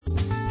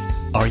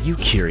Are you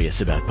curious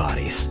about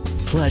bodies,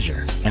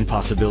 pleasure, and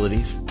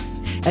possibilities?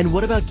 And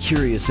what about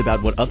curious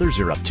about what others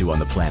are up to on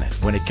the planet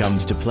when it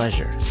comes to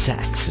pleasure,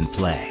 sex, and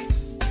play?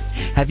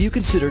 Have you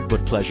considered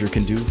what pleasure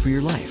can do for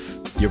your life,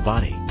 your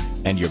body,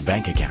 and your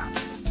bank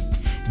account?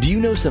 Do you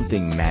know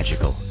something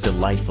magical,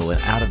 delightful,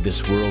 and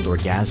out-of-this-world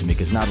orgasmic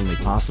is not only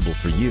possible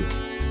for you,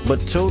 but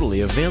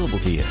totally available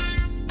to you?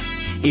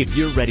 If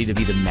you're ready to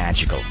be the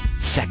magical,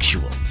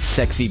 sexual,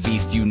 sexy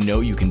beast you know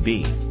you can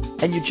be,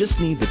 and you just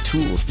need the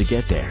tools to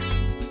get there,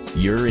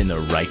 you're in the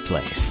right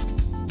place.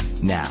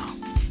 Now,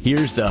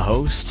 here's the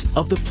host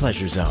of The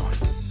Pleasure Zone,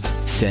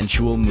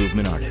 sensual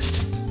movement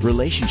artist,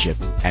 relationship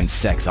and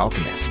sex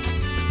alchemist,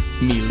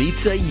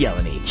 Milica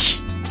Jelenic.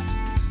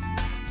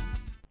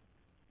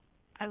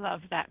 I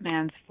love that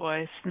man's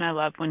voice, and I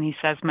love when he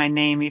says my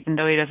name, even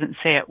though he doesn't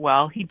say it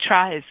well. He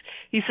tries.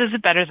 He says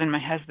it better than my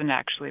husband,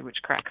 actually, which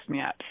cracks me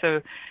up.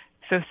 So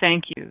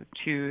thank you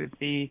to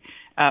the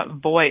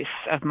voice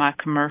of my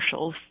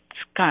commercials. It's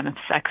kind of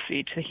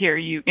sexy to hear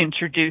you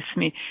introduce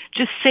me.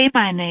 Just say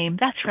my name.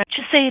 That's right.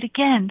 Just say it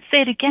again.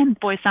 Say it again,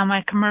 voice on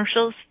my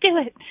commercials. Do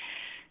it.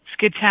 It's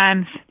good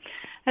times.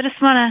 I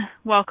just want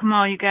to welcome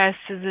all you guys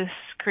to this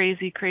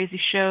crazy, crazy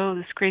show,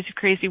 this crazy,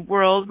 crazy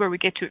world where we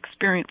get to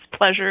experience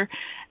pleasure.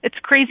 It's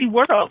a crazy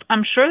world.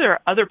 I'm sure there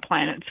are other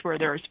planets where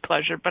there is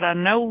pleasure, but I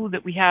know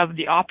that we have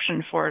the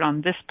option for it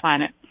on this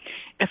planet.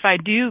 If I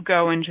do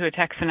go into a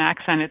Texan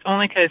accent, it's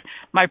only because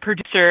my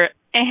producer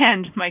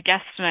and my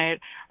guest tonight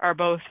are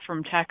both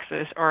from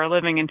Texas or are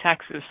living in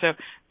Texas, so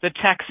the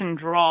Texan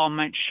drawl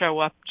might show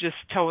up just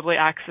totally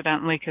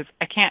accidentally because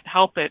I can't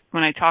help it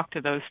when I talk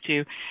to those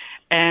two.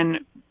 And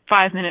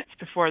 5 minutes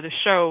before the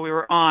show we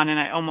were on, and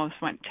I almost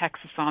went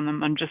Texas on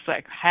them. I'm just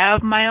like,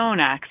 have my own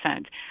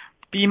accent.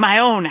 Be my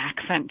own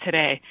accent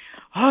today.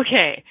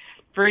 Okay,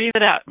 breathe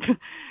it up.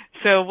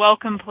 So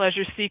welcome,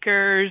 pleasure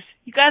seekers.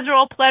 You guys are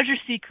all pleasure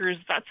seekers.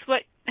 That's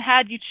what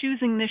had you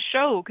choosing this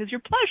show, because you're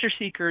pleasure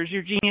seekers.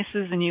 You're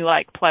geniuses and you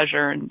like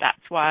pleasure, and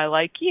that's why I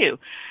like you.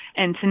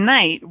 And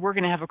tonight we're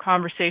going to have a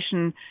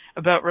conversation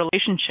about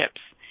relationships.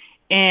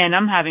 And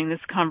I'm having this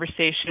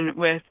conversation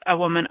with a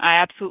woman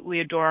I absolutely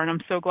adore, and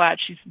I'm so glad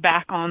she's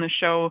back on the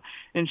show,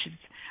 and she's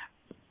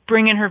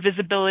bringing her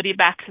visibility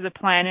back to the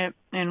planet,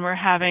 and we're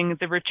having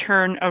the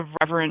return of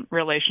Reverent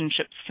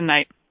relationships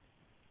tonight.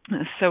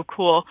 It's so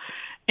cool.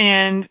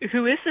 And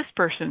who is this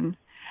person?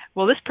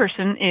 Well, this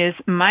person is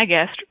my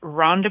guest,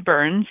 Rhonda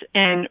Burns,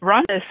 and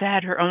Rhonda has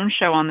had her own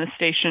show on this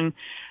station.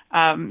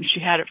 She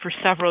had it for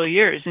several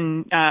years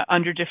and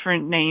under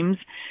different names.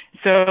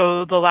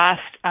 So the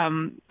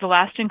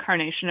last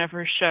incarnation of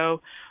her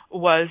show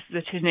was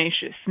the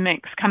Tenacious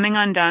Minx, Coming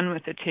Undone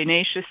with the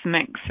Tenacious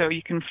Minx. So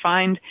you can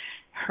find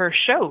her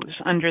shows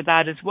under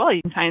that as well.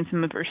 You can find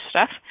some of her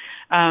stuff.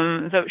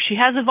 Though she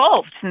has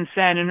evolved since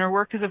then, and her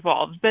work has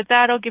evolved. But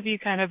that'll give you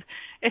kind of,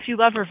 if you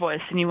love her voice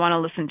and you want to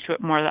listen to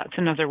it more, that's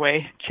another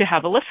way to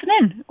have a listen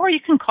in. Or you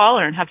can call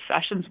her and have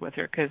sessions with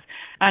her, because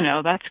I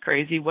know that's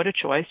crazy. What a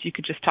choice. You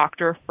could just talk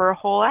to her for a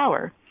whole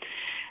hour.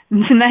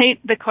 Tonight,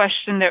 the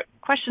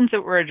questions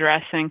that we're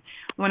addressing,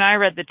 when I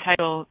read the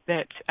title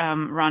that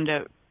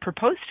Rhonda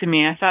proposed to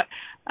me, I thought,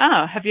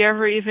 oh, have you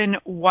ever even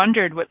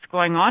wondered what's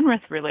going on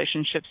with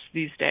relationships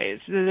these days?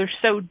 They're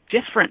so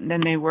different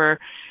than they were,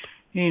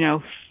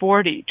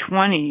 40,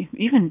 20,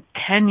 even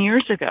 10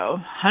 years ago,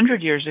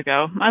 100 years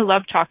ago. I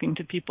love talking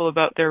to people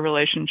about their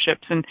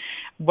relationships and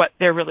what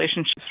their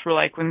relationships were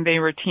like when they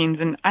were teens.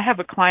 And I have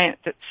a client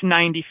that's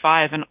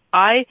 95, and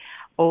I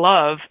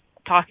love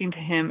talking to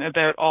him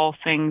about all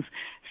things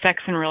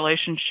sex and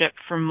relationship,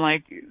 from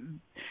like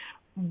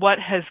what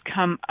has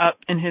come up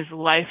in his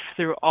life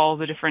through all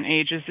the different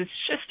ages. It's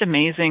just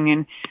amazing.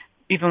 And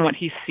even what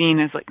he's seen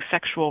as like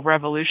sexual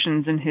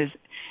revolutions in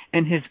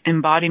his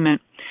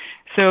embodiment.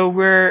 So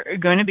we're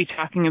going to be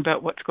talking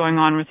about what's going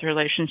on with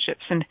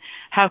relationships and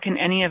how can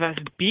any of us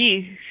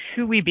be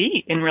who we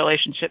be in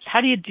relationships.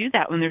 How do you do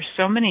that when there's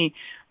so many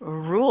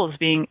rules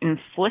being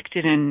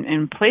inflicted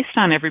and placed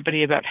on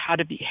everybody about how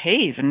to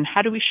behave, and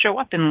how do we show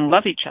up and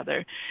love each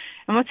other,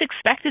 and what's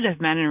expected of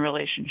men in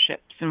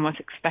relationships and what's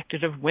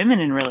expected of women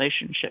in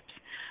relationships,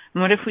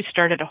 and what if we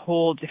started a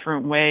whole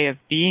different way of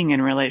being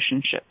in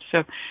relationships.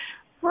 So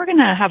we're going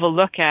to have a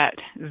look at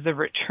the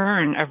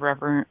return of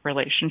Reverent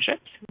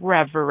relationships,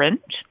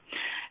 Reverent,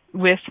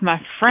 with my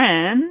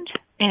friend,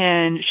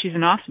 and she's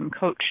an awesome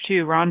coach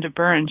too, Rhonda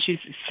Burns. She's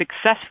a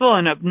successful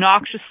and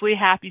obnoxiously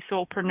happy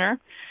soulpreneur,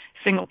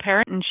 single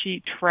parent, and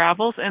she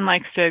travels and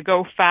likes to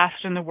go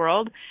fast in the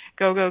world.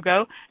 Go, go,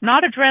 go.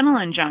 Not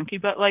adrenaline junkie,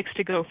 but likes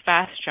to go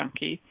fast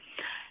junkie.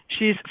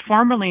 She's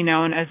formerly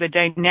known as a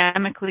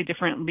dynamically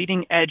different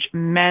leading-edge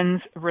men's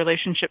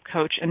relationship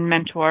coach and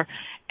mentor,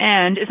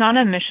 and is on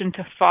a mission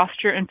to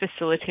foster and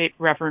facilitate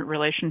reverent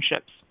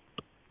relationships.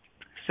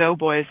 So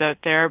boys out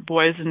there,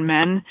 boys and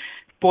men,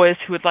 boys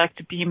who would like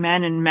to be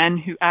men and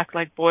men who act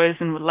like boys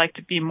and would like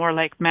to be more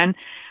like men,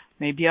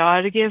 maybe I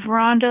ought to give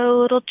Rhonda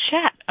a little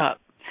chat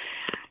up.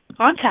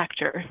 contact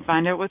her,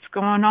 find out what's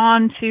going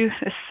on to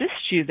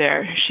assist you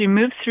there. She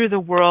moves through the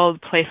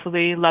world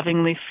playfully,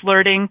 lovingly,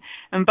 flirting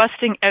and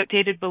busting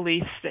outdated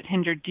beliefs that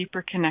hinder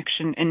deeper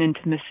connection and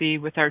intimacy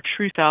with our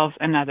true selves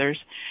and others.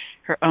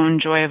 Her own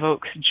joy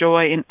evokes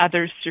joy in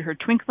others through her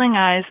twinkling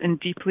eyes and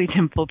deeply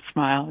dimpled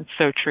smile. It's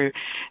so true.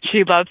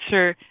 She loves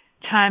her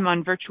time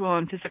on virtual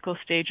and physical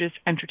stages,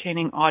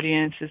 entertaining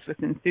audiences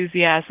with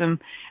enthusiasm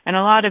and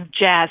a lot of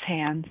jazz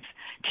hands,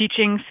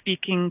 teaching,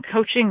 speaking,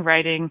 coaching,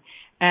 writing,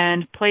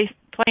 and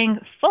playing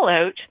full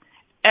out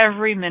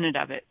every minute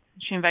of it.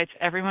 She invites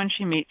everyone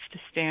she meets to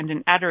stand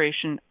in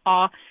adoration,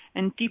 awe,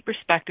 and deep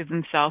respect of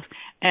themselves.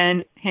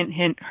 And hint,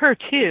 hint, her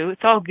too.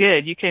 It's all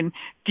good. You can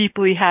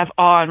deeply have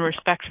awe and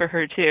respect for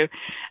her too.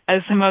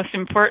 As the most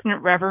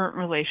important reverent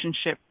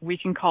relationship we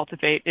can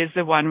cultivate is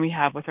the one we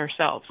have with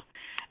ourselves.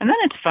 And then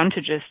it's fun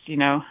to just,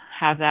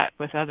 have that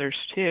with others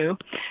too.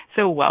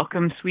 So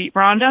welcome, sweet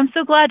Rhonda. I'm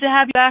so glad to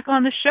have you back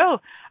on the show.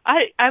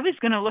 I was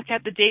going to look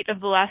at the date of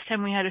the last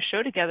time we had a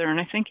show together, and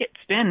I think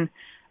it's been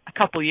a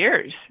couple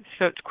years.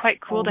 So it's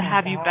quite cool to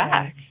have you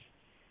back.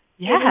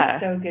 Yeah. It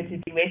is so good to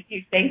be with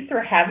you. Thanks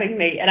for having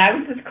me. And I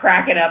was just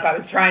cracking up. I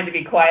was trying to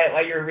be quiet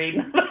while you were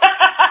reading.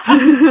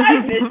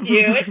 I miss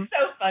you. It's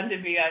so fun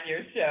to be on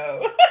your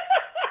show.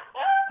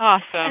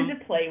 Awesome. And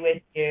to play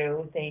with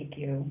you. Thank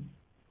you.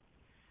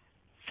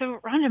 So,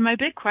 Rhonda, my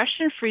big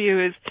question for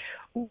you is,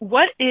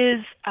 what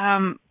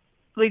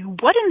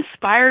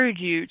inspired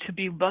you to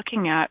be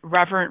looking at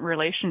reverent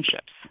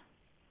relationships?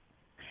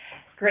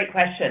 Great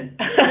question.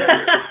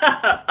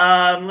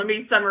 Let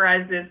me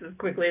summarize this as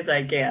quickly as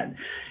I can.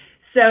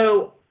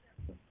 So,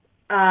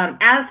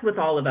 as with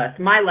all of us,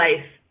 my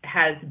life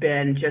has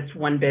been just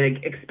one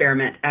big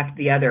experiment after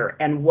the other.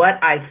 And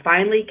what I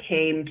finally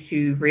came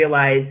to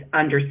realize,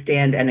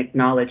 understand, and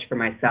acknowledge for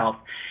myself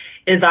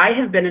is I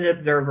have been an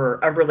observer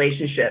of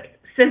relationships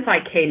since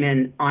I came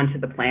in onto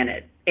the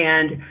planet.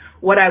 And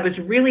what I was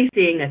really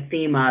seeing a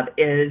theme of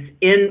is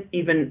in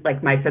even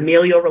like my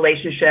familial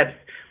relationships.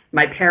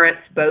 My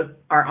parents both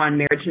are on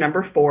marriage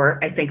number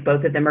 4. I think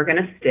both of them are going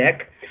to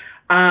stick.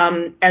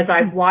 As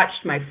I've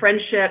watched my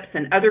friendships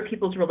and other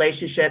people's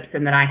relationships,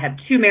 and then I have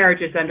 2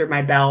 marriages under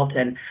my belt,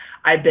 and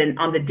I've been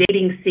on the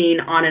dating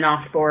scene on and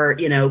off for,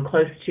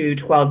 close to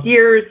 12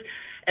 years,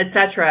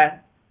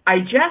 etc. I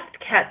just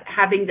kept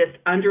having this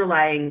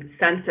underlying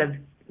sense of,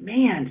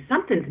 man,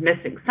 something's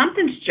missing.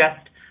 Something's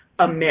just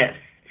amiss.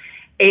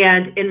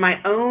 And in my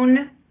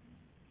own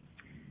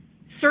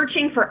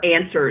searching for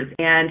answers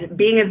and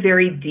being a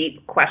very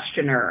deep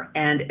questioner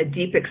and a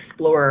deep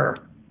explorer,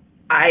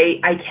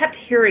 I kept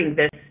hearing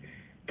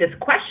this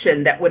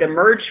question that would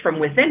emerge from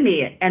within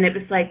me, and it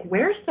was like,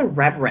 where's the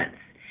reverence?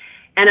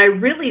 And I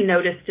really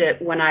noticed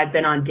it when I've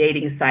been on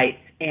dating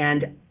sites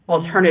and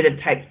alternative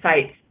type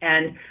sites,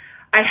 and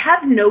I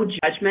have no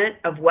judgment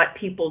of what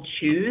people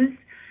choose,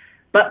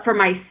 but for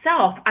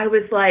myself, I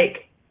was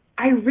like,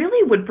 I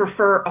really would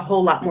prefer a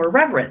whole lot more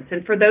reverence.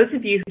 And for those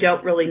of you who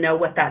don't really know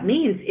what that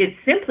means, it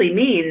simply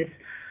means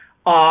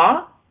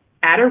awe,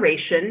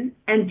 adoration,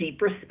 and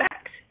deep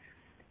respect.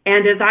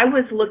 And as I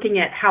was looking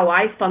at how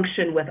I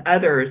function with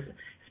others,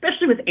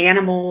 especially with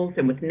animals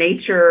and with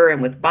nature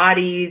and with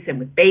bodies and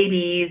with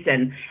babies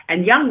and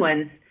young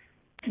ones,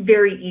 it's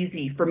very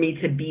easy for me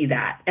to be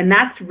that. And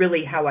that's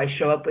really how I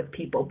show up with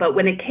people. But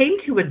when it came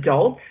to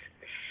adults,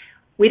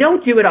 we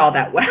don't do it all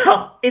that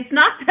well. It's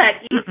not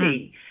that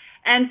easy.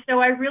 And so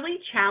I really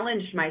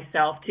challenged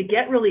myself to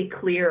get really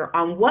clear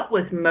on what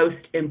was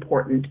most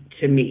important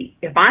to me.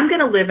 If I'm going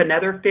to live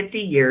another 50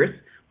 years,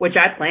 which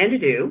I plan to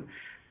do,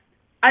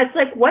 it's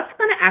like, what's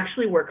going to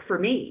actually work for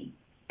me?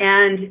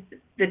 And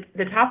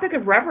the topic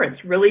of reverence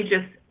really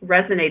just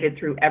resonated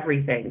through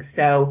everything.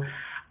 So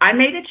I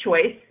made a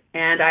choice,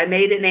 and I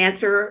made an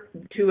answer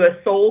to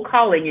a soul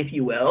calling, if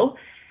you will.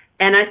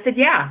 And I said,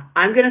 yeah,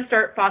 I'm going to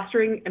start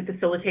fostering and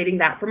facilitating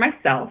that for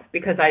myself,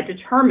 because I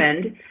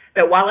determined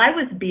that while I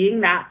was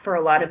being that for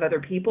a lot of other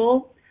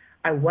people,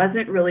 I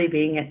wasn't really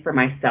being it for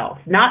myself,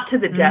 not to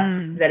the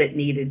depth that it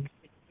needed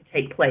to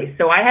take place.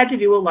 So I had to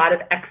do a lot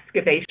of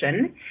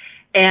excavation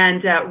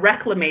and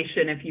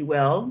reclamation, if you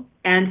will.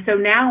 And so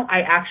now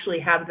I actually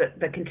have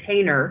the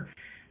container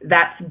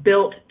that's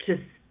built to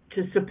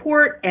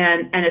support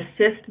and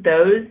assist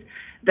those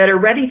that are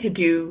ready to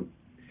do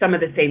some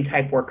of the same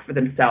type work for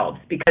themselves.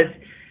 Because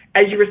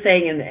as you were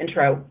saying in the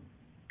intro,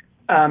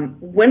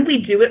 when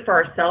we do it for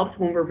ourselves,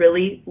 when we're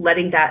really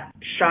letting that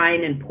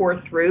shine and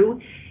pour through,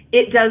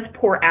 it does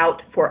pour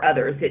out for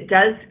others. It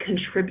does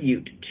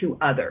contribute to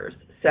others.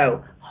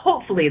 So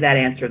hopefully that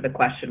answered the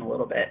question a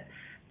little bit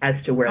as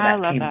to where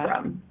that came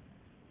from.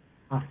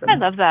 Awesome. I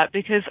love that,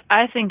 because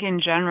I think in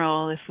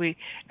general, if we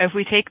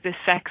take the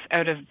sex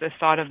out of the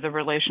thought of the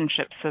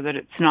relationship, so that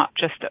it's not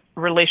just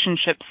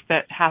relationships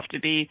that have to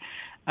be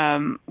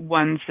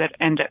ones that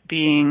end up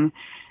being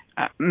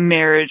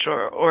marriage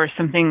or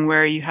something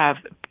where you have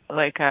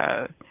like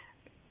a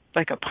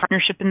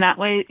partnership in that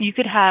way. You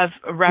could have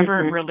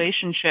reverent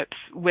relationships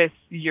with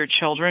your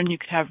children. You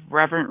could have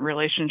reverent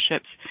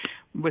relationships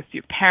with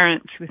your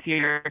parents, with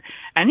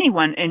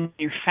anyone in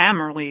your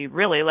family,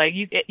 really. Like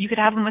you could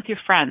have them with your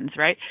friends,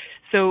 right?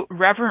 So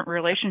reverent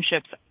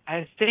relationships,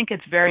 I think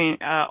it's very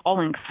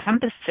all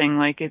encompassing.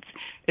 Like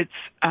it's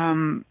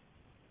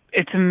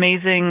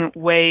amazing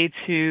way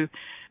to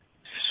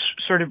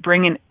sort of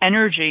bring an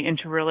energy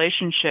into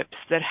relationships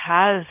that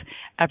has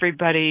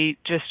everybody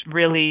just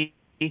really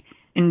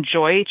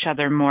enjoy each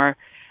other more.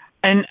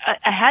 And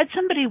I had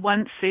somebody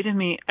once say to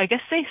me, I guess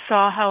they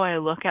saw how I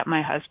look at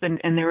my husband,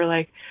 and they were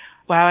like,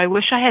 wow, I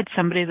wish I had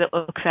somebody that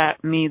looks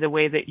at me the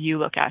way that you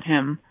look at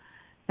him.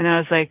 And I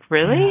was like,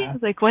 really? Yeah.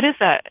 Like, what is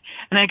that?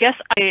 And I guess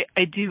I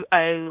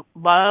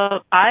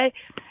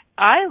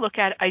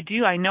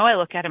know I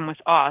look at him with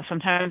awe.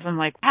 Sometimes I'm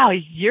like, wow,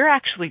 you're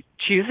actually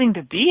choosing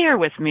to be here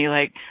with me.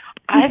 Like,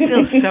 I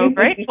feel so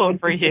grateful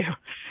for you.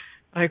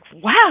 Like,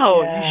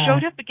 wow, you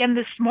showed up again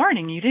this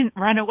morning. You didn't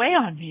run away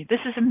on me. This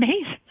is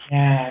amazing.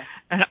 Yeah.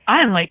 And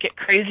I'm like, get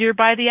crazier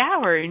by the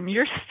hour, and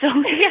you're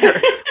still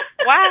here.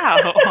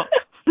 Wow.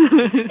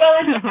 Well,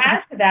 and to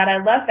add to that, I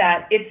love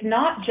that. It's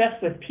not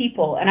just with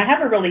people. And I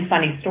have a really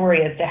funny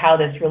story as to how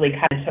this really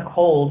kind of took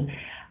hold.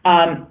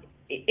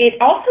 It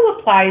also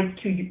applies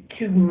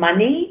to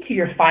money, to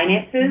your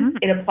finances.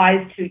 It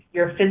applies to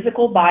your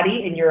physical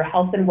body and your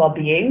health and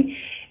well-being.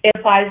 It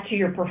applies to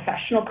your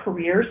professional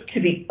careers, to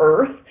the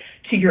earth,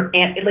 to your,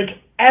 like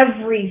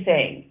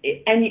everything.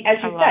 And as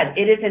you said,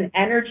 it is an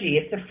energy.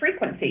 It's a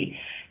frequency.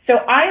 So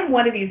I am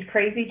one of these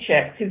crazy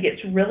chicks who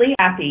gets really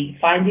happy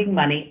finding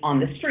money on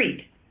the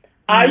street.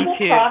 I will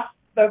cross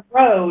the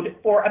road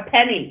for a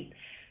penny.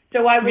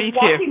 So I was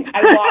walking,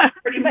 I walk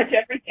pretty much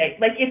every day.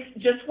 Like, it's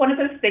just one of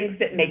those things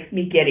that makes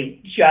me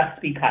giddy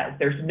just because.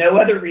 There's no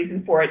other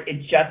reason for it.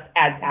 It just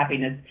adds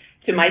happiness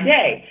to my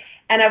day.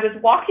 And I was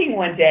walking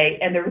one day,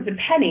 and there was a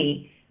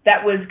penny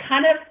that was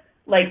kind of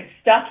like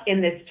stuck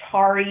in this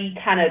tarry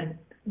kind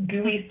of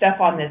gooey stuff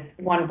on this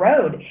one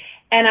road,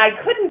 and I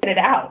couldn't get it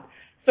out.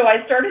 So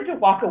I started to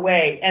walk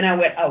away, and I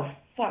went, oh,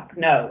 fuck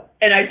no.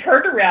 And I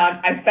turned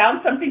around, I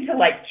found something to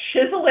like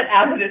chisel it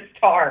out of this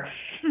tar.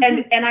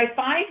 And I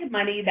find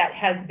money that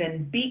has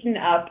been beaten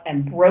up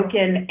and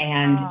broken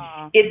and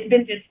it's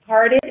been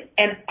discarded.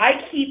 And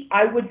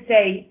I would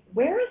say,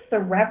 where is the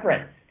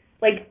reverence?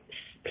 Like,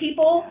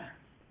 people,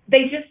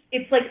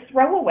 it's like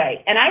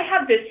throwaway. And I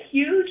have this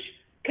huge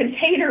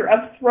container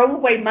of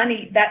throwaway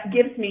money that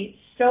gives me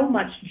so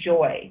much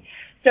joy.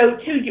 So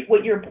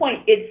to your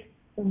point, it's,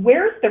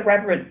 where's the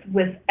reverence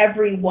with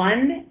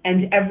everyone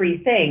and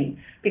everything?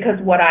 Because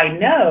what I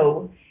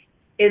know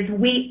is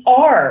we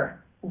are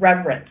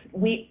reverent.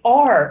 We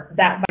are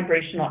that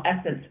vibrational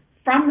essence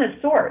from the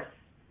source.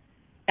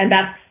 And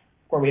that's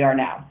where we are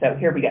now. So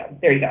here we go.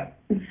 There you go.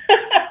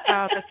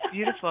 Oh, that's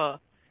beautiful.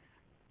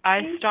 I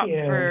stopped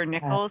for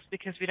nickels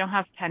because we don't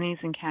have pennies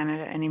in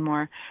Canada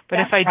anymore. But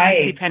if I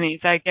do see pennies,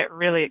 I get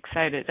really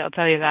excited. I'll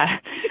tell you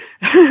that.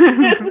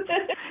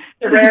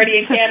 The rarity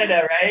in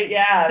Canada, right?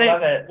 Yeah, I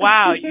love it.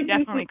 Wow, you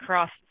definitely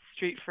crossed the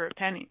street for a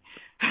penny.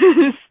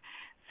 It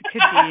could be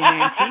an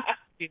antique. It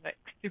could be like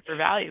super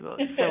valuable.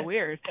 It's so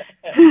weird.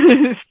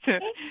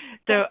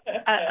 So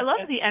I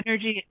love the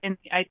energy and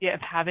the idea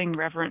of having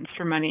reverence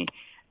for money.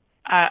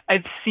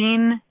 I've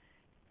seen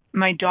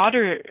my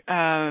daughter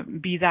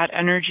be that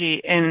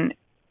energy, and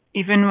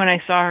even when I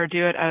saw her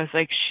do it, I was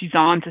like, she's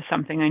on to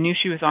something. I knew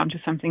she was on to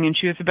something, and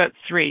she was about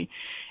 3.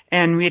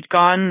 And we had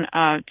gone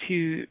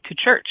to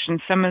church, and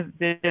some of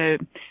the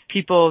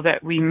people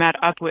that we met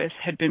up with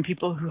had been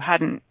people who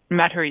hadn't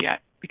met her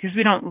yet, because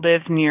we don't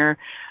live near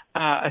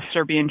a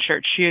Serbian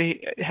church.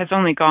 She has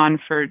only gone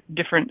for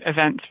different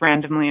events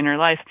randomly in her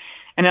life.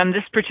 And on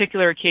this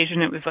particular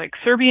occasion, it was like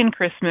Serbian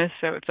Christmas,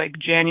 so it's like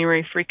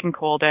January, freaking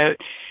cold out.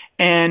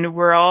 And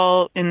we're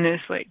all in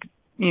this, like,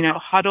 you know,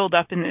 huddled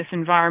up in this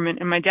environment.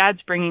 And my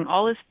dad's bringing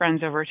all his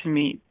friends over to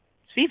meet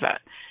Siva.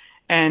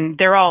 And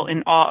they're all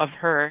in awe of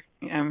her.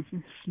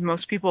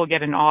 Most people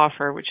get in awe of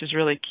her, which is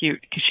really cute,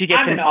 because she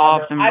gets in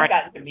awe of them. I've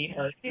gotten to meet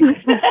her.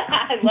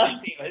 I love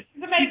Siva.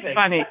 She's amazing.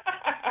 Funny.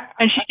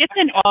 And she gets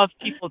in awe of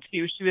people,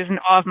 too. She was in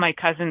awe of my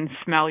cousin's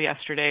smell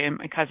yesterday, and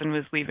my cousin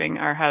was leaving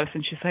our house,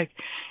 and she's like,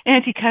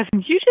 Auntie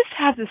Cousin, you just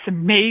have this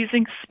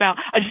amazing smell.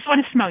 I just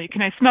want to smell you.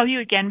 Can I smell you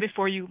again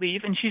before you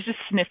leave? And she's just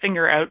sniffing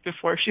her out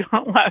before she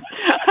left.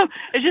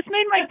 It just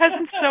made my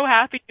cousin so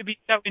happy to be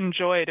so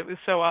enjoyed. It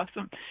was so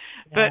awesome.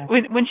 Yeah.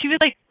 But when she was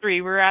like 3,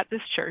 we were at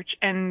this church,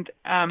 and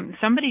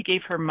somebody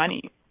gave her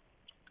money.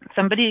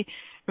 It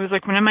was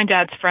like one of my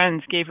dad's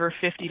friends gave her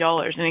 $50,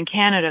 and in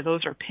Canada,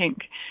 those are pink.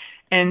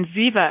 And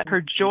Ziva,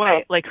 her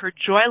joy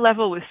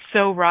level was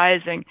so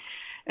rising,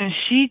 and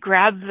she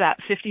grabbed that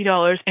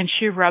 $50 and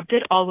she rubbed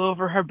it all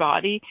over her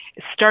body.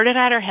 It started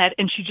at her head,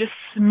 and she just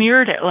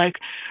smeared it, like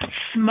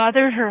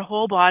smothered her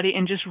whole body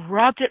and just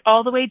rubbed it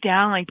all the way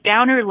down, like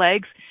down her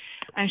legs.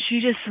 And she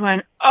just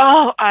went,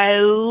 oh, I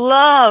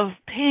love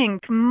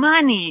pink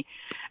money.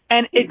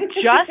 And it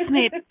just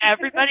made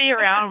everybody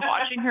around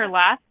watching her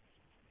laugh.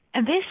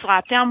 And they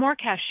slapped down more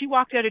cash. She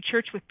walked out of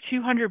church with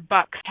 $200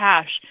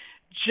 cash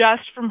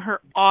just from her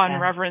awe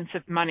and reverence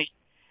of money.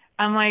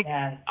 I'm like,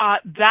 Yes.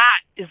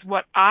 that is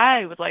what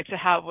I would like to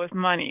have with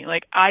money.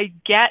 Like,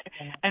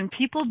 and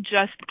people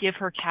just give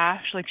her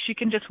cash. Like, she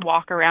can just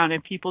walk around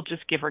and people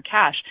just give her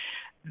cash.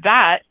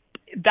 That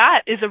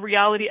is a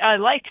reality I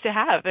like to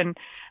have. And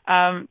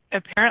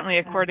apparently,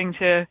 according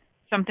to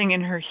something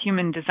in her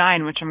human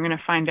design, which I'm going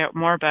to find out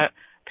more about,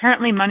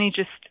 apparently money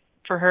just,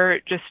 for her,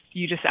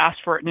 you just ask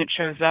for it and it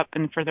shows up,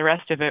 and for the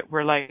rest of it,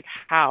 we're like,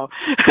 how?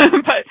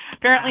 But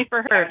apparently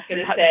for her, I was going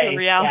to that's say, the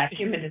reality.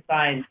 human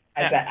design.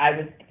 I bet I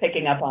was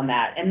picking up on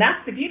that, and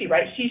that's the beauty,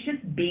 right? She's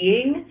just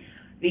being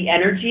the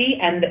energy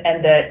and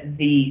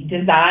the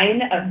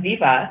design of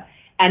Viva,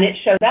 and it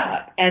shows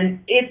up,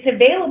 and it's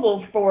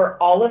available for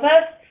all of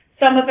us.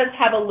 Some of us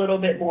have a little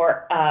bit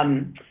more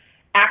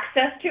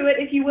access to it,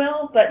 if you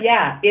will, but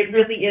yeah, it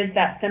really is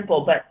that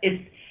simple. But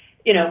it's,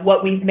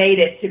 what we've made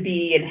it to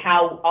be and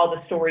how all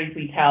the stories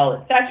we tell,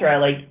 et cetera,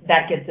 like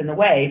that gets in the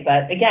way.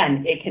 But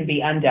again, it can be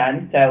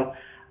undone. So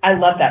I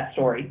love that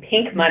story.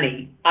 Pink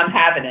money. I'm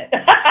having it.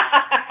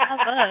 I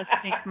love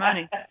pink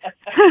money.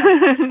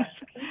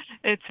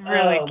 It's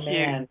really cute.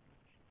 Man.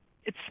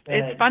 It's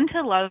fun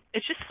to love.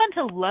 It's just fun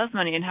to love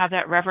money and have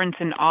that reverence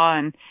and awe.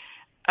 And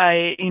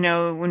I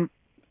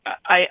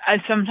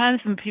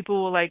sometimes when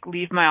people will like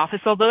leave my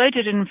office, although I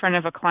did it in front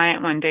of a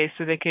client one day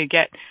so they could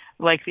get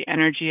like the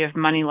energy of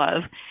money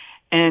love,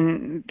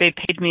 and they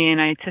paid me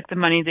and I took the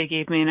money they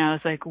gave me and I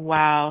was like,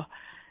 wow,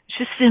 it's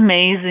just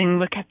amazing.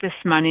 Look at this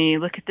money.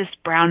 Look at this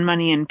brown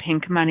money and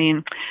pink money,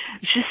 and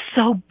it's just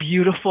so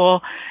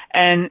beautiful.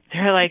 And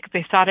they're like,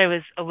 they thought I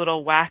was a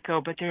little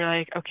wacko, but they're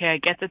like, okay, I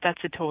get that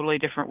that's a totally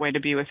different way to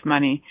be with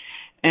money.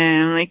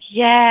 And I'm like,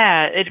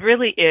 yeah, it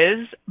really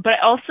is. But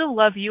I also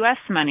love U.S.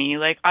 money.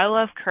 Like, I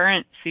love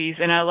currencies,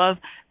 and I love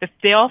that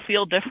they all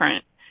feel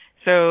different.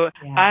 So,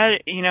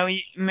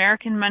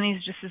 American money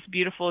is just as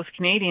beautiful as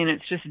Canadian.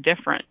 It's just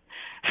different.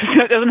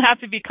 So it doesn't have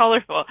to be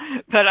colorful.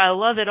 But I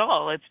love it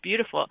all. It's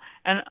beautiful.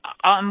 And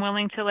I'm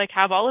willing to, like,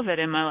 have all of it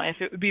in my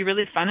life. It would be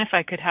really fun if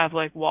I could have,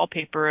 like,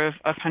 wallpaper of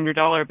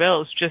 $100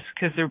 bills just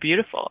because they're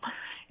beautiful.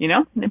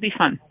 It'd be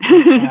fun.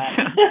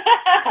 And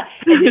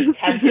just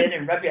touch it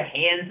and rub your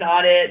hands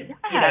on it,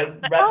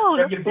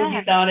 rub your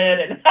boobies on it,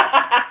 and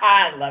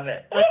I love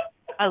it.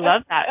 I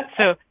love that.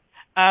 So,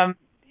 and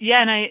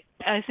I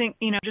think,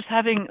 just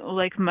having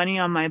like money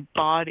on my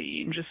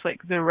body and just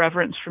like the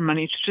reverence for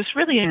money to just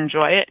really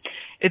enjoy it.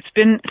 It's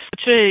been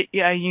such a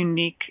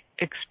unique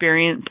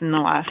experience in the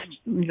last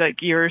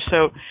like year or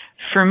so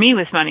for me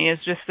with money.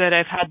 Is just that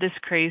I've had this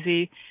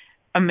crazy,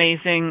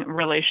 amazing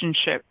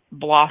relationship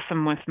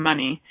blossom with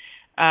money.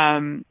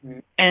 And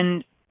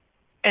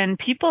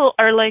people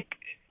are like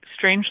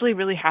strangely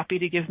really happy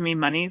to give me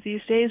money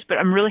these days, but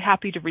I'm really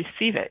happy to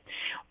receive it.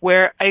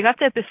 Where I got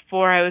that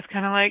before, I was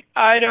kind of like,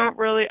 I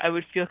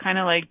would feel kind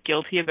of like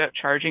guilty about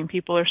charging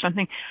people or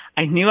something.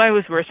 I knew I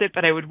was worth it,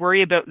 but I would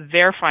worry about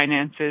their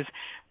finances,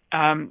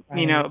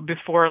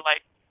 before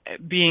like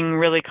being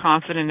really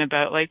confident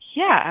about like,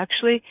 yeah,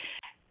 actually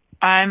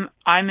I'm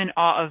in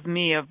awe of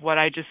me, of what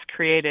I just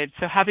created.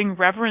 So having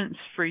reverence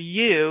for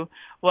you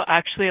will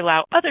actually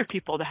allow other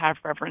people to have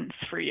reverence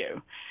for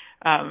you.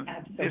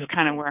 Is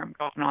kind of where I'm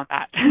going on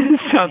that.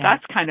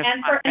 That's kind of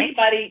and fun,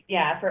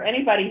 for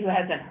anybody who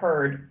hasn't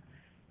heard,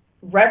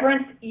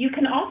 reverence, you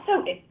can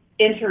also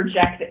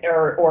interject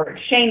or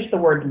exchange the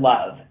word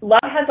love. Love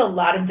has a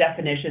lot of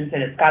definitions,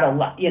 and it's got a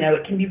lot,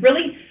 it can be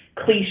really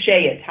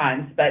cliche at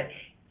times, but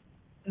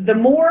the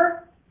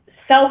more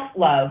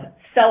self-love,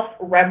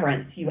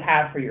 self-reverence you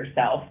have for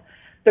yourself,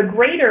 the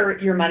greater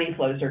your money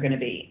flows are going to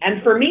be.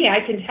 And for me,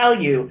 I can tell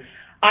you,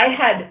 I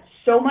had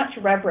so much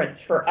reverence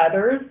for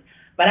others,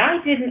 but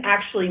I didn't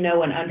actually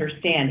know and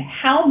understand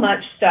how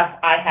much stuff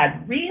I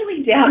had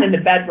really down in the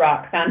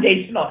bedrock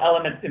foundational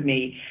elements of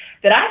me,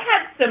 that I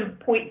had some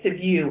points of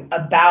view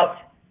about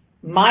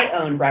my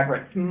own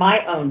reverence,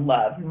 my own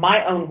love,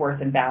 my own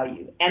worth and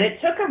value. And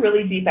it took a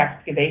really deep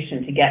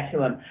excavation to get to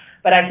them.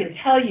 But I can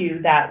tell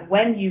you that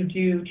when you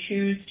do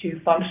choose to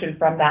function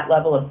from that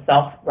level of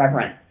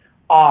self-reverence,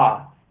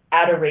 awe,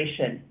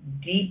 adoration,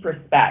 deep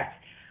respect,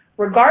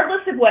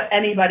 regardless of what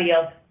anybody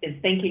else is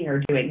thinking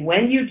or doing,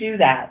 when you do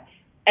that,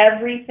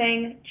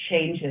 everything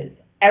changes.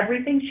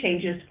 Everything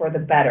changes for the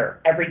better.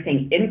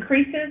 Everything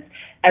increases.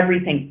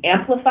 Everything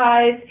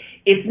amplifies.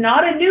 It's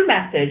not a new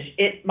message.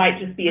 It might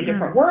just be a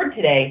different word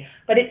today,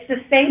 but it's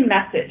the same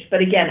message.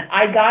 But again,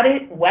 I got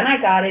it when I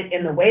got it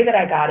in the way that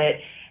I got it.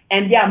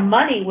 And yeah,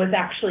 money was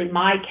actually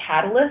my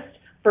catalyst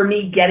for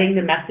me getting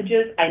the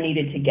messages I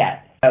needed to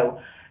get. So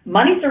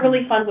money's a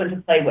really fun one to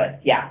play with.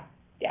 Yeah.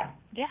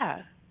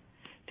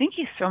 Thank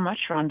you so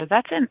much, Rhonda.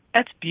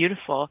 That's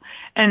beautiful.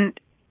 And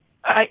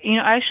I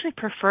actually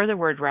prefer the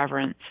word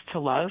reverence to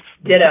love.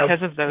 Ditto.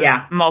 Because of those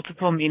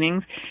multiple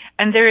meanings.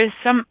 And there is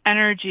some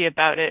energy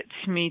about it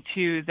to me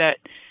too that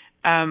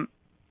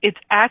it's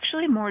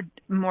actually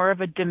more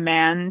of a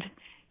demand.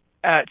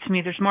 To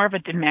me, there's more of a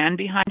demand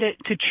behind it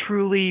to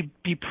truly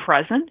be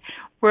present.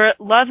 Where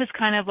love is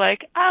kind of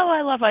like, oh,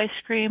 I love ice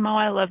cream. Oh,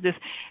 I love this.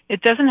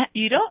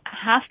 You don't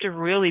have to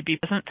really be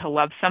present to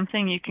love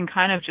something. You can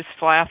kind of just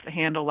fly off the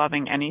handle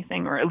loving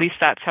anything, or at least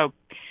that's how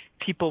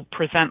people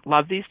present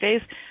love these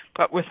days.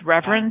 But with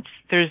reverence,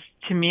 there's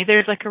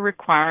like a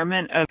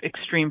requirement of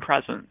extreme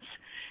presence.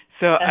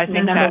 So That's I think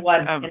the number that,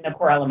 one in the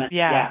core element.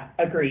 Yeah.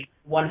 Agreed.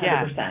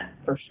 100%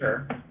 for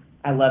sure.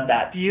 I love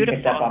that. Beautiful.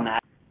 You picked up on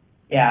that.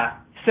 Yeah.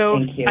 So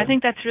thank you. I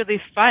think that's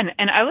really fun.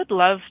 And I would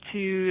love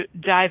to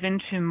dive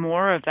into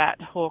more of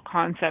that whole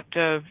concept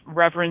of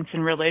reverence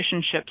in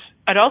relationships.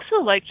 I'd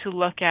also like to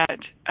look at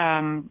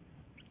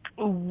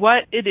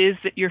what it is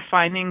that you're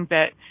finding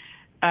that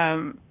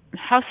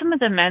how some of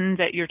the men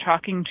that you're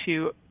talking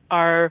to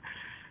are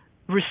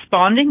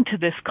responding to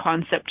this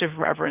concept of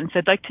reverence.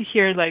 I'd like to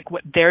hear like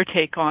what their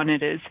take on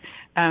it is.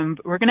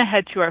 We're going to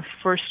head to our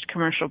first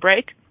commercial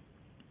break.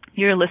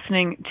 You're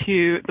listening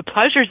to The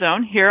Pleasure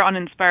Zone here on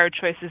Inspired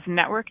Choices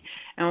Network,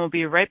 and we'll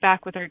be right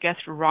back with our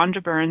guest,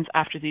 Rhonda Burns,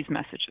 after these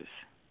messages.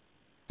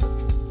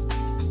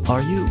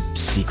 Are you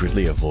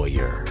secretly a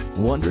voyeur,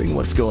 wondering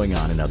what's going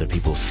on in other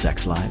people's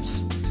sex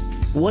lives?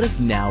 What if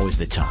now is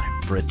the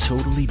time for a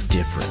totally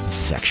different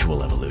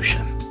sexual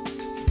evolution?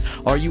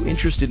 Are you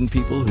interested in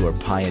people who are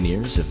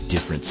pioneers of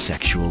different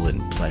sexual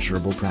and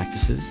pleasurable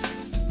practices?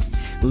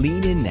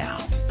 Lean in now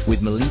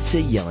with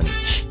Milica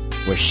Jelenic,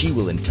 where she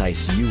will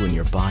entice you and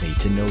your body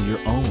to know your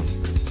own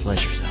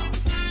pleasure zone.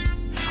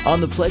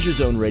 On the Pleasure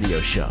Zone radio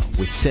show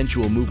with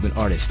sensual movement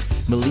artist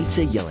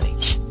Milica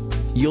Jelenic,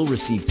 you'll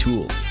receive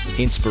tools,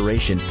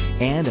 inspiration,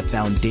 and a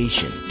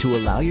foundation to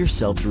allow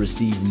yourself to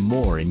receive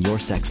more in your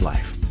sex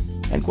life,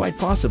 and quite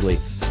possibly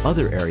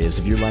other areas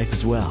of your life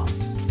as well.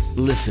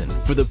 Listen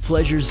for the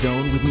Pleasure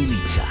Zone with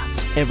Milica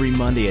every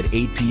Monday at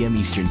 8 p.m.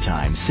 Eastern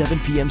Time, 7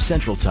 p.m.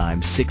 Central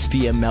Time, 6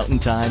 p.m. Mountain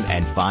Time,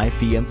 and 5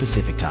 p.m.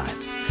 Pacific Time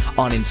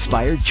on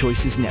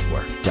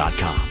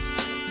InspiredChoicesNetwork.com.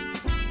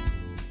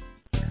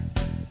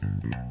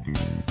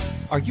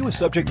 Are you a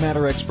subject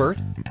matter expert?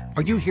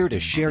 Are you here to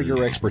share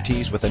your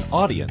expertise with an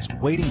audience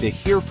waiting to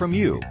hear from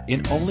you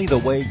in only the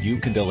way you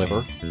can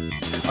deliver?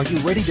 Are you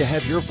ready to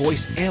have your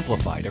voice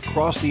amplified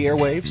across the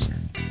airwaves?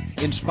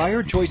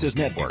 Inspired Choices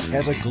Network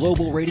has a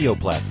global radio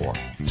platform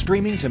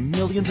streaming to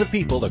millions of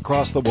people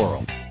across the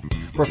world.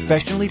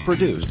 Professionally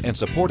produced and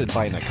supported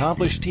by an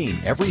accomplished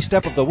team every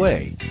step of the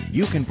way,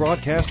 you can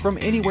broadcast from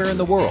anywhere in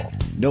the world,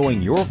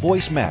 knowing your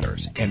voice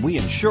matters, and we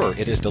ensure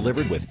it is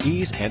delivered with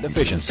ease and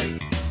efficiency.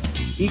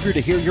 Eager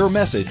to hear your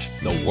message?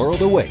 The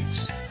world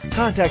awaits.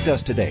 Contact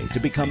us today to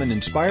become an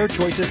Inspired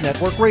Choices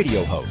Network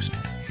radio host.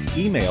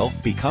 Email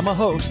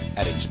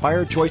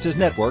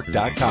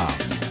becomeahost@inspiredchoicesnetwork.com.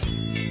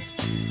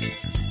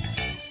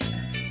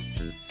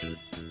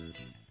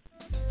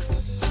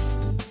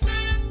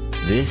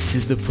 This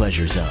is the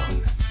Pleasure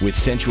Zone with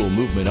sensual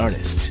movement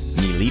artist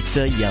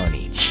Milica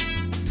Jelenic.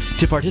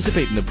 To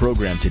participate in the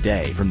program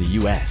today from the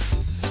U.S.,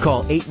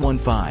 call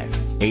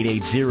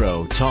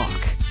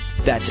 815-880-TALK.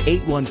 That's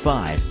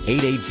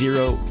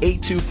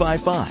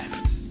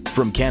 815-880-8255.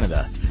 From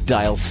Canada,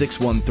 dial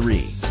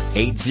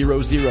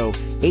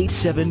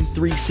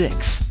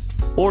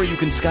 613-800-8736. Or you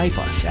can Skype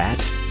us at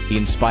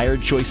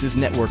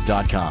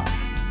InspiredChoicesNetwork.com.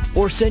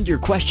 Or send your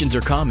questions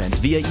or comments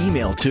via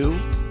email to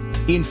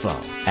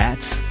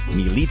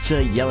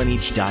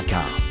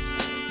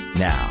info@MilicaJelenic.com.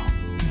 Now,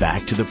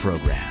 back to the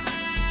program.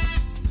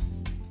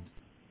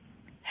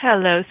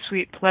 Hello,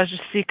 sweet pleasure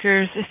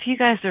seekers. If you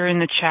guys are in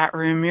the chat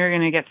room, you're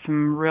going to get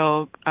some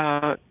real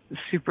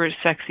super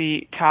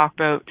sexy talk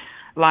about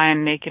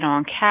lying naked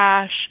on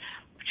cash.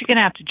 But you're going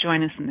to have to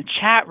join us in the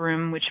chat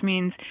room, which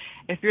means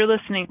if you're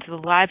listening to the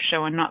live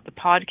show and not the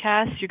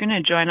podcast, you're going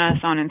to join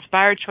us on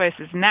Inspired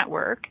Choices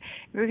Network.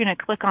 You're going to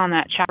click on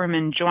that chat room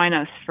and join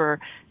us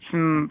for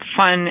some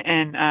fun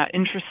and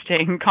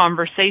interesting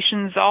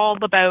conversations all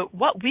about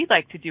what we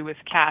like to do with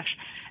cash.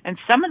 And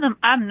some of them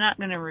I'm not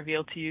going to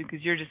reveal to you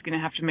because you're just going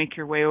to have to make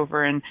your way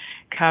over and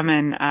come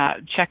and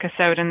check us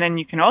out. And then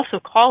you can also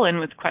call in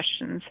with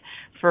questions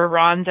for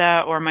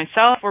Rhonda or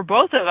myself or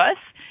both of us.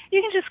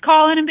 You can just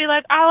call in and be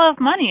like, I love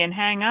money, and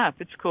hang up.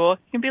 It's cool.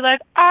 You can be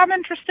like, I'm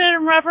interested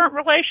in reverent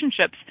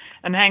relationships,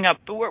 and hang up.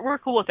 But we're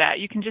cool with that.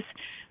 You can just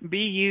be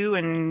you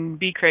and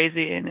be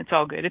crazy, and it's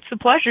all good. It's the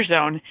pleasure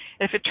zone.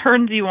 If it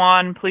turns you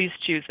on, please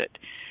choose it.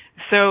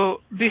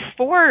 So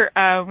before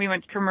we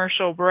went to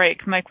commercial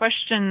break, my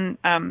question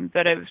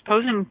that I was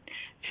posing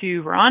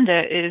to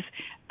Rhonda is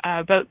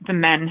about the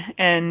men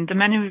and the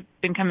men who've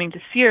been coming to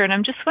see her, and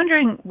I'm just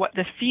wondering what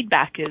the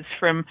feedback is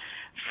from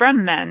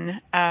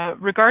men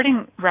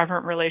regarding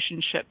reverent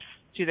relationships.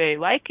 Do they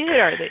like it?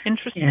 Are they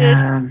interested?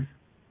 Yeah.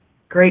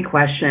 Great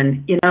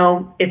question. You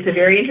know, it's a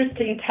very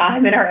interesting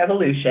time in our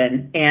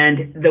evolution,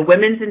 and the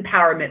women's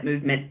empowerment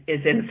movement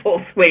is in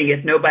full swing.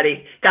 If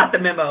nobody got the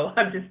memo,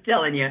 I'm just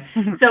telling you.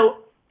 So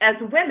as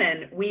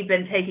women, we've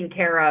been taking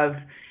care of,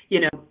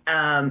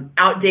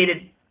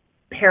 outdated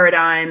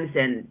paradigms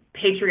and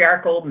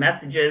patriarchal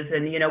messages,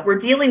 and, we're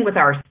dealing with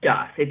our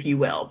stuff, if you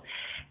will.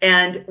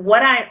 And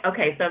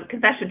so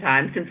confession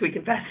time, since we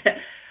confessed it.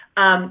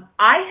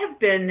 I have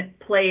been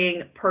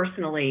playing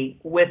personally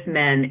with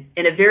men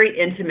in a very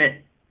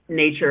intimate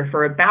nature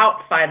for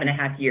about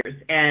 5.5 years,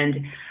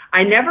 and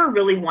I never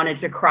really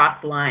wanted to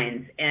cross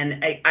lines,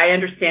 and I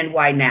understand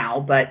why now,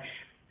 but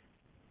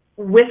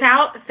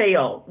without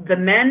fail, the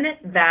men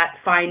that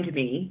find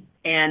me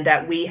and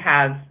that we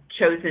have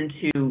chosen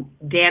to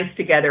dance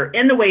together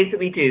in the ways that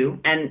we do,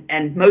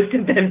 and most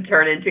of them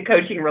turn into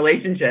coaching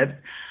relationships,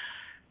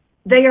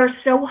 they are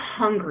so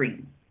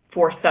hungry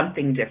for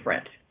something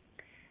different.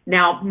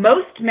 Now,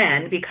 most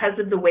men, because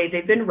of the way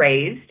they've been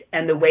raised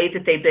and the way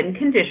that they've been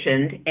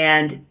conditioned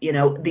and,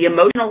 the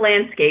emotional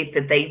landscape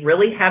that they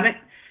really haven't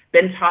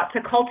been taught to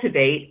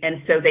cultivate,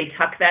 and so they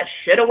tuck that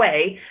shit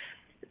away,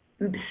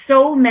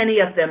 so many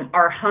of them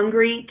are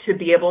hungry to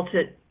be able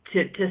to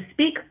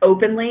speak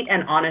openly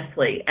and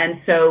honestly.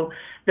 And so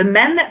the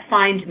men that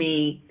find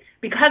me,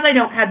 because I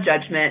don't have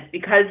judgment,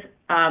 because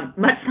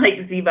much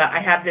like Ziva,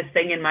 I have this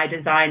thing in my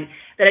design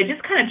that I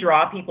just kind of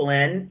draw people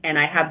in, and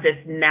I have this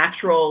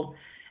natural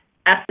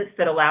essence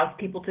that allows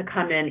people to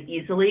come in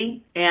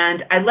easily,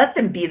 and I let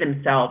them be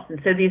themselves. And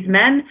so these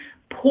men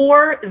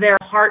pour their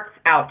hearts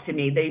out to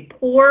me. They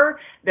pour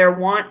their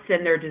wants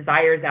and their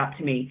desires out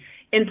to me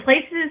in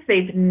places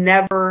they've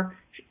never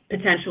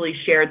potentially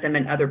shared them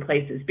in other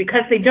places,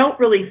 because they don't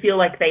really feel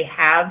like they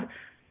have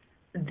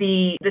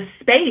the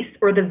space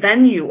or the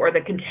venue or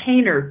the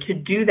container to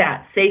do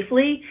that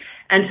safely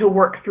and to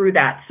work through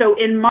that. So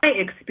in my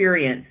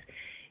experience,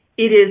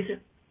 it is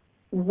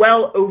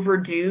well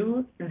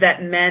overdue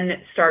that men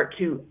start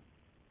to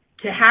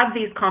have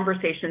these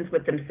conversations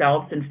with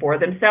themselves and for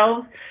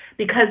themselves,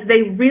 because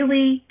they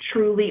really,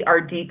 truly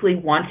are deeply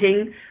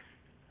wanting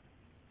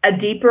a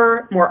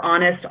deeper, more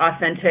honest,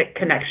 authentic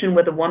connection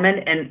with a woman.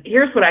 And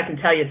here's what I can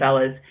tell you,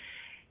 fellas.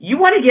 You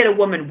want to get a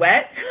woman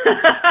wet.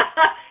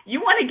 You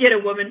want to get a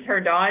woman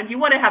turned on. You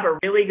want to have a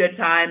really good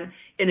time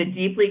in a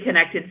deeply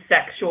connected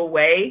sexual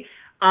way.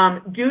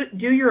 Do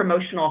your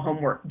emotional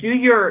homework. Do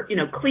your,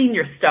 clean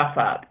your stuff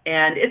up.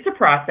 And it's a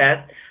process.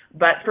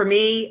 But for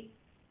me,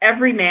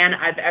 every man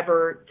I've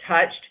ever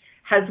touched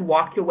has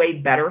walked away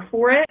better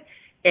for it.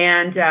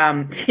 And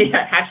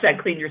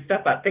hashtag clean your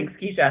stuff up. Thanks,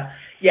 Keisha.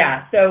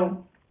 Yeah,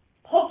 so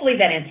hopefully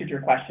that answered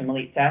your question,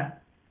 Melissa.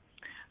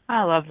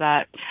 I love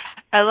that.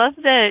 I love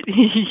that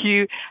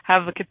you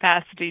have the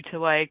capacity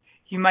to,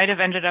 you might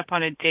have ended up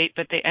on a date,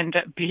 but they end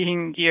up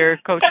being your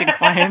coaching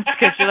clients,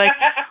 because you're like,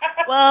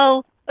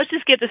 well, let's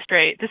just get this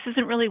straight. This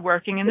isn't really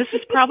working, and this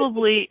is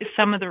probably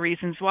some of the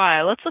reasons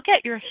why. Let's look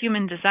at your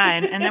human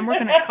design, and then we're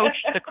going to coach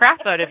the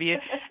crap out of you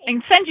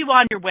and send you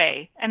on your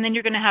way, and then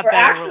you're going to have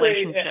better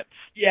relationships.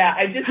 Yeah,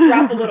 I just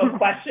drop a little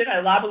question.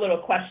 I lob a little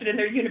question in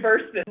their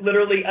universe that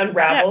literally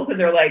unravels, and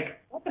they're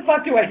like, what the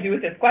fuck do I do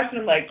with this question?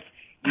 I'm like,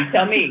 you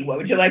tell me, what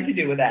would you like to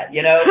do with that?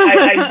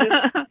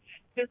 I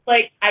just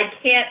I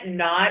can't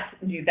not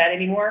do that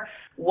anymore.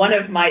 One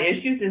of my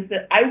issues is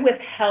that I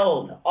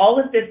withheld all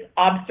of this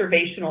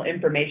observational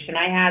information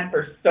I had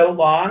for so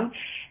long,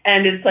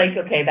 and it's like,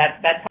 okay,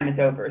 that time is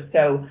over.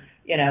 So,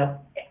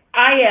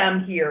 I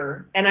am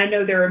here, and I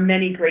know there are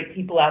many great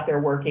people out there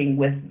working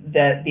with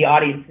the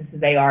audiences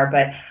as they are,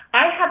 but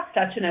I have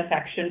such an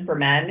affection for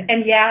men,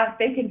 and yeah,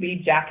 they can be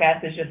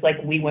jackasses just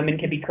like we women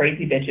can be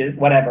crazy bitches,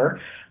 whatever,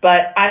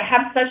 but I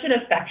have such an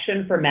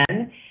affection for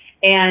men,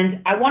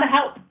 and I want to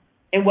help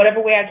in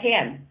whatever way I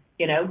can,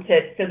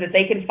 so that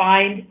they can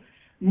find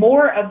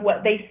more of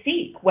what they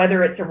seek,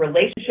 whether it's a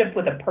relationship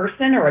with a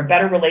person or a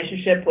better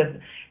relationship with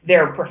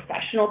their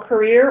professional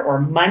career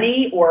or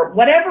money or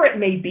whatever it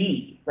may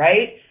be,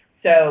 right?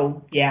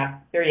 So, yeah,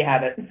 there you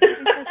have it.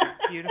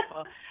 That's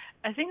beautiful.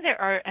 I think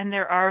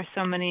there are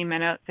so many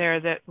men out there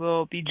that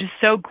will be just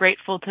so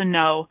grateful to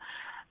know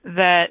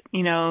that,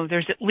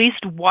 there's at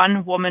least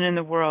one woman in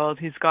the world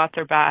who's got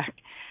their back.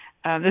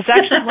 There's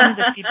actually one of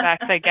the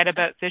feedbacks I get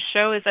about this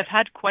show is I've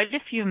had quite a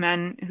few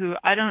men who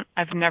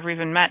I've never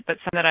even met, but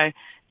some that I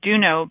do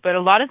know. But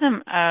a lot of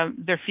them,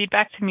 their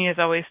feedback to me is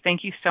always,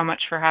 thank you so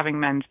much for having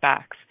men's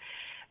backs.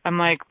 I'm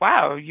like,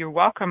 wow, you're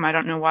welcome. I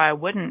don't know why I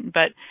wouldn't,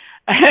 but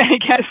I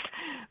guess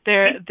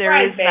there is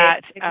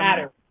that. It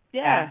matters.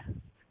 Yeah.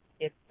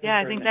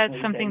 I think that's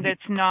something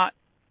that's not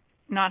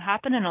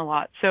happening a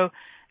lot. So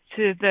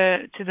to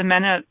the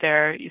men out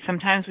there,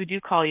 sometimes we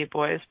do call you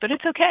boys, but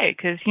it's okay,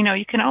 because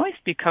you can always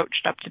be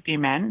coached up to be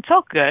men. It's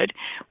all good.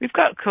 We've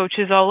got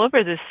coaches all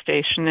over this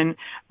station, and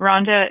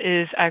Rhonda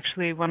is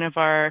actually one of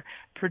our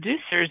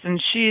producers,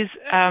 and she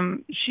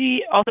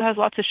also has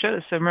lots of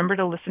shows. So remember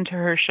to listen to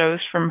her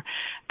shows from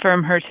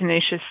her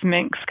Tenacious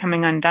Minx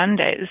Coming Undone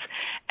days,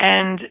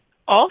 and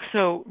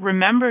also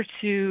remember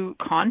to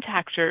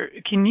contact her.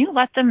 Can you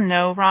let them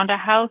know, Rhonda,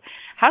 how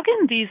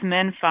can these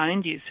men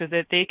find you so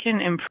that they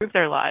can improve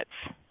their lives?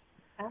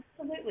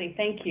 Absolutely.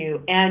 Thank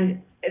you.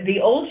 And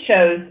the old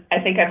shows, I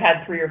think I've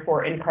had 3 or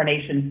 4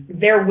 incarnations.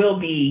 There will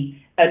be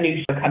a new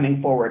show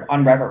coming forward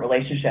on Reverent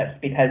Relationships,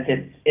 because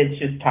it's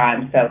just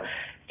time. So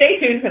stay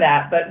tuned for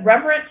that. But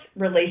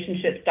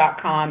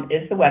reverentrelationships.com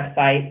is the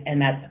website,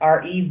 and that's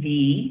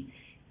REVERENT,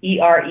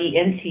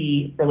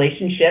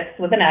 relationships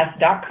with an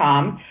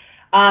S.com.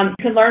 You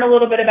can learn a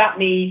little bit about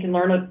me. You can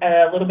learn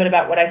a little bit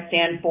about what I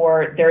stand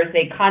for. There is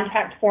a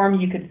contact form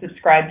you can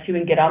subscribe to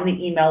and get on the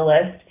email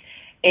list,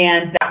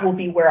 and that will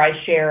be where I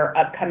share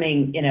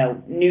upcoming,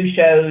 new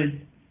shows,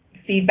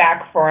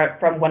 feedback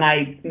from when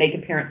I make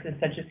appearances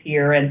such as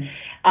here. And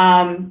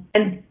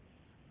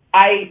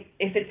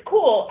if it's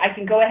cool, I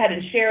can go ahead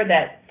and share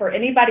that for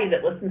anybody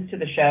that listens to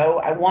the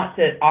show, I want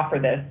to offer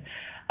this.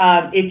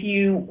 If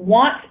you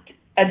want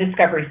a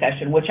discovery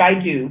session, which I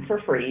do for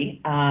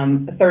free,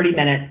 30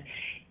 minutes,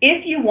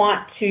 if you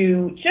want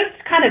to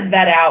just kind of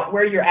vet out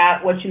where you're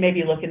at, what you may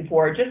be looking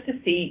for, just to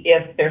see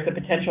if there's a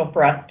potential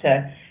for us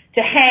to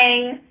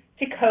hang,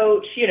 to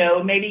coach,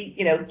 maybe,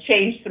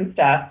 change some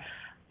stuff.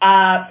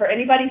 For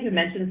anybody who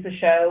mentions the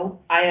show,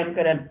 I am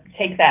going to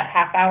take that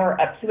half hour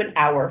up to an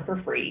hour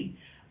for free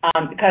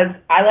because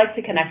I like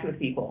to connect with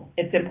people.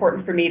 It's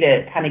important for me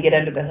to kind of get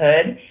under the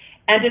hood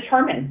and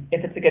determine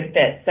if it's a good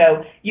fit.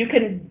 So you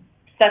can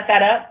set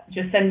that up.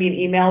 Just send me an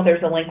email.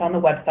 There's a link on the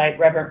website,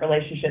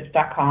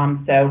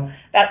 reverentrelationships.com. So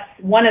that's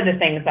one of the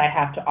things I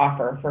have to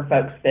offer for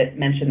folks that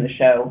mention the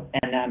show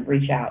and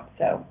reach out.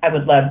 So I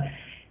would love,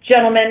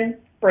 gentlemen,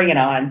 bring it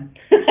on.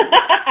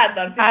 I'd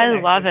love to. I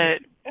love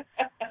it.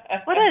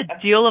 What a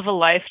deal of a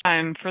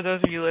lifetime for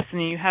those of you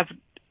listening. You have,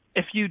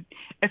 if you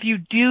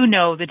do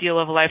know the deal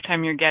of a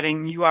lifetime you're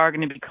getting, you are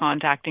going to be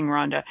contacting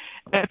Rhonda.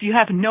 If you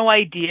have no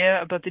idea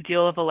about the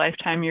deal of a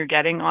lifetime you're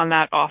getting on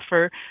that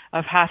offer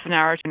of half an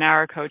hour to an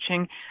hour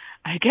coaching,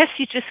 I guess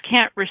you just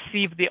can't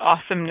receive the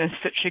awesomeness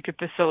that she could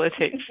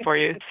facilitate for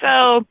you.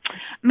 So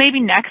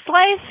maybe next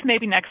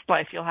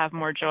life you'll have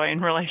more joy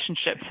in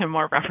relationships and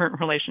more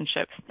reverent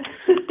relationships.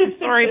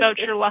 Sorry about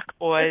your luck,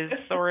 boys.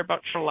 Sorry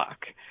about your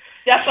luck.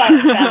 Step up,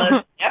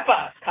 fellas. Step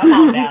up. Come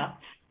on now.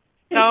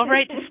 It's all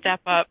right to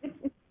step up.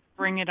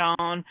 Bring it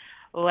on.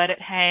 Let it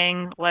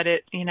hang. Let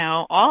it,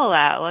 all of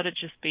that. Let it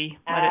just be.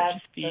 Let it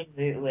just be.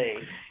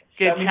 Absolutely.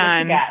 Good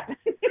time.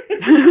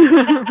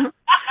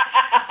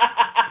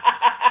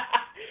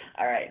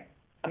 All right.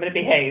 I'm going to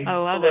behave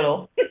a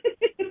little.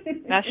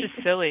 That's just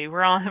silly.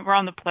 We're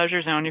on the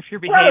pleasure zone. If you're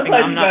behaving,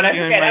 I'm not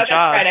doing my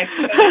job.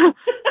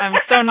 I'm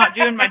so not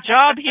doing my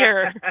job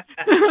here.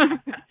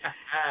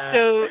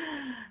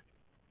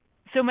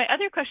 So my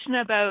other question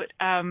about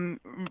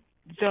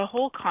the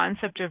whole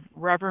concept of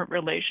reverent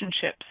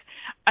relationships,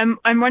 I'm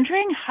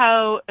wondering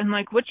how and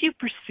what do you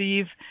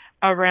perceive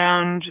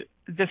around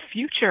the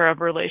future of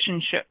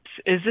relationships?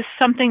 Is this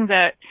something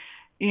that,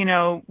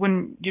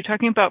 when you're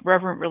talking about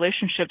reverent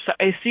relationships,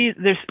 I see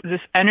there's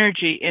this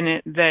energy in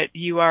it that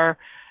you are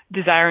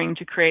desiring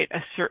to create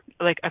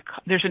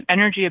there's an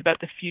energy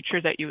about the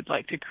future that you would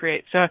like to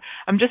create. So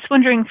I'm just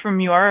wondering from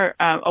your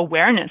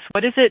awareness,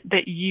 what is it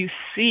that you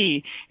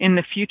see in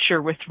the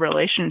future with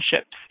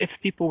relationships if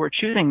people were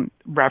choosing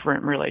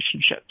reverent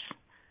relationships?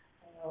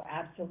 Oh,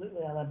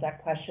 absolutely. I love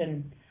that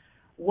question.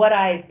 What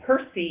I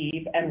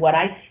perceive and what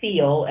I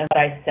feel and what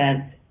I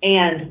sense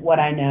and what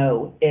I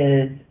know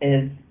is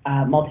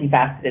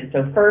multifaceted.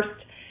 So first,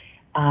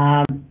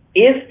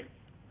 if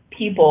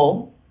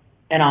people,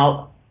 and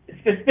I'll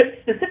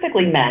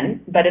specifically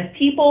men, but if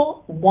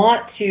people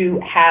want to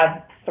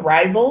have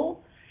thrival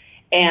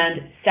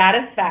and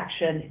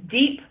satisfaction,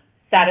 deep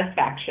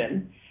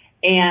satisfaction,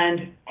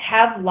 and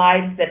have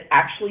lives that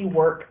actually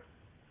work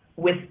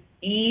with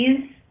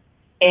ease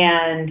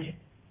and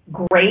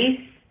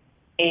grace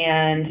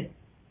and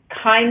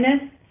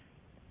kindness,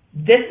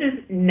 this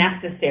is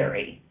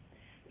necessary.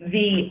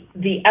 The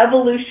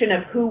evolution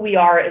of who we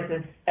are as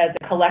a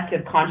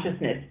collective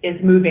consciousness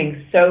is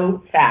moving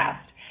so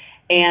fast.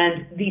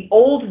 And the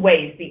old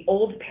ways, the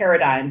old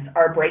paradigms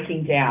are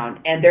breaking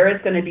down, and there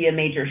is going to be a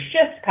major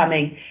shift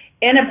coming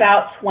in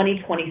about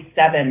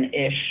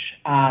 2027-ish.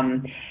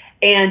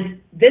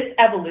 And this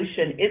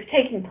evolution is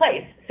taking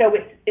place. So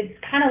it's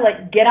kind of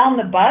like get on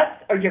the bus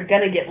or you're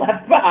going to get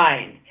left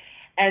behind.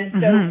 And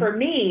so for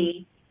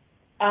me,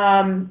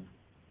 the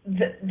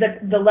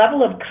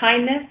level of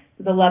kindness,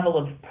 the level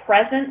of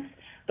presence,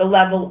 the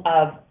level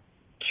of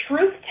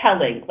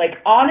truth-telling, like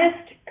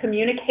honest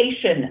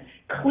communication,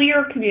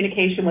 clear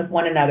communication with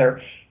one another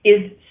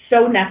is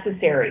so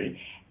necessary.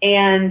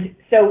 And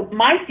so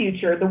my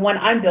future, the one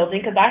I'm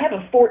building, because I have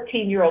a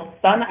 14-year-old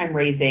son I'm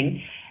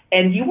raising,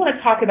 and you want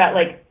to talk about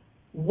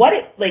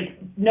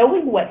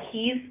knowing what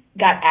he's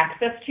got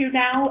access to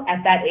now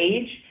at that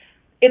age,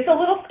 it's a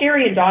little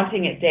scary and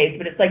daunting at days,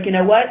 but it's like, you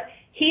know what?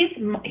 He's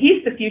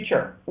the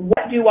future.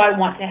 What do I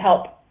want to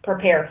help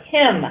prepare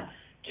him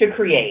to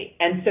create?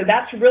 And so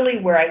that's really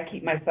where I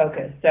keep my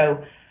focus.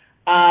 So,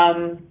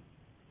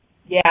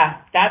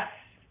 that's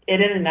it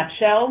in a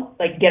nutshell.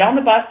 Like, get on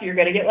the bus, you're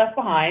going to get left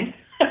behind.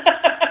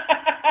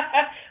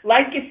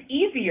 Life gets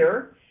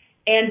easier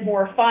and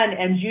more fun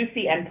and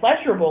juicy and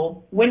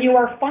pleasurable when you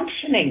are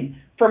functioning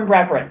from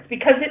reverence,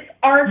 because it's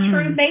our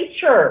true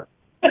nature.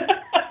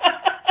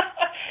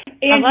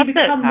 And I love you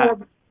become that.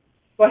 more.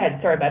 Go ahead.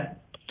 Sorry, bud.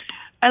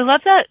 I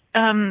love that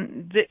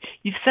that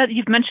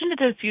you've mentioned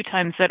it a few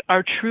times that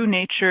our true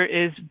nature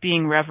is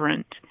being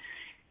reverent,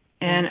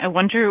 and I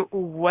wonder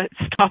what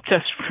stopped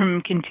us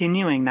from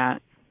continuing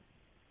that.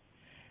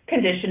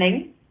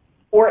 Conditioning,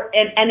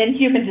 and in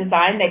human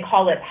design they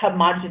call it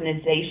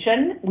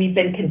homogenization. We've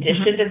been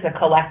conditioned as a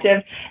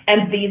collective,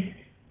 and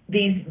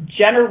these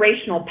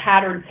generational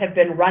patterns have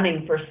been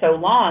running for so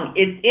long.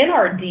 It's in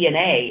our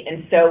DNA.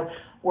 And so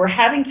we're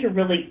having to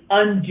really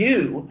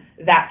undo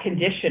that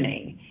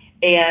conditioning.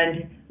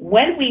 And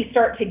when we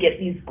start to get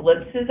these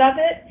glimpses of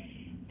it,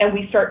 and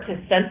we start to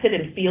sense it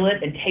and feel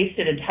it and taste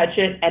it and touch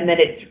it, and then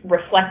it's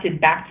reflected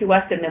back to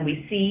us, and then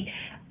we see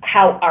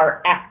how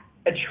our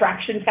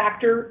attraction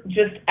factor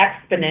just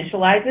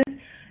exponentializes,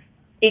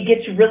 it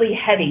gets really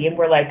heady, and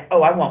we're like,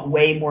 oh, I want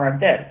way more of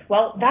this.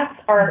 Well, that's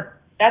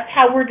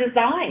how we're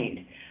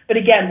designed. But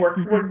again,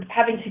 we're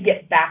having to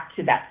get back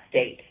to that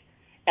state,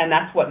 and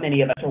that's what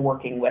many of us are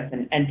working with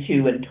and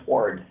to and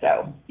towards.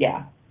 So,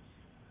 yeah.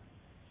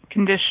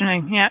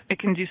 Conditioning, yeah, it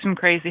can do some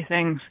crazy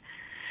things.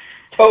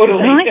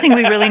 Totally. The only thing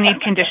we really need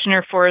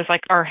conditioner for is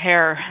like our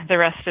hair. The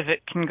rest of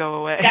it can go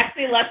away.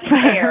 Sexy, luscious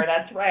hair,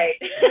 that's right.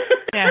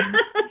 Yeah,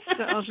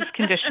 so I'll just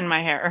condition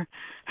my hair.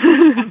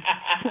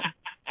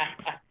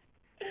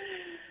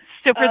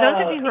 So for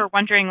those of you who are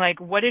wondering,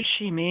 like, what does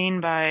she mean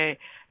by,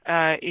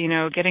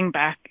 getting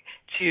back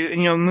to,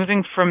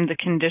 moving from the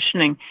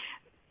conditioning?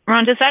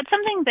 Rhonda, is that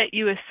something that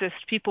you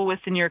assist people with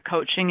in your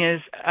coaching,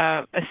 is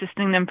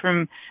assisting them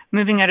from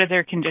moving out of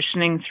their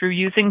conditioning through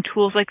using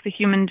tools like the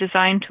human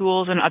design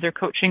tools and other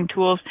coaching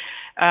tools?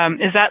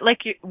 Is that like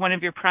one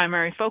of your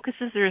primary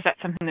focuses, or is that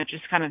something that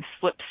just kind of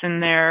slips in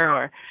there?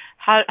 Or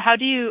how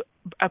do you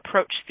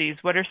approach these?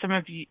 What are some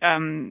of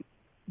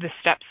the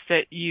steps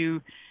that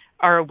you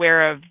are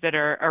aware of that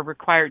are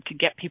required to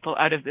get people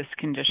out of this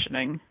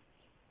conditioning?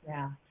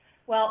 Yeah.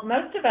 Well,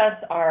 most of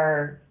us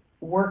are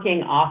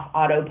working off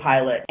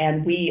autopilot,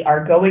 and we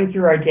are going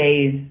through our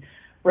days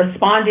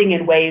responding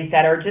in ways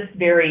that are just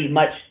very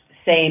much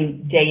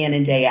same day in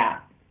and day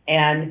out.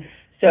 And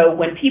so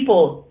when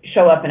people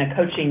show up in a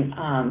coaching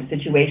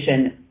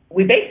situation,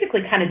 we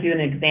basically kind of do an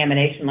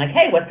examination like,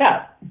 hey, what's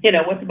up?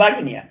 What's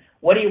bugging you?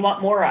 What do you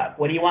want more of?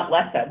 What do you want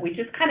less of? We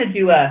just kind of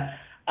do a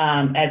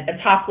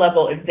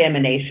top-level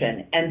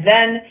examination. And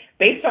then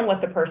based on what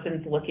the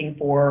person's looking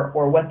for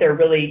or what they're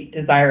really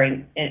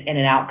desiring in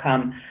an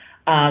outcome,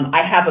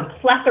 I have a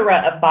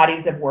plethora of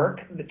bodies of work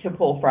to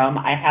pull from.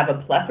 I have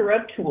a plethora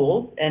of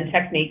tools and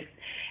techniques.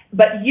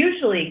 But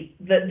usually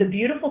the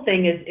beautiful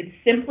thing is it's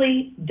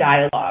simply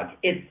dialogue.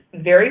 It's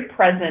very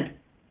present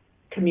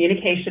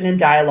communication and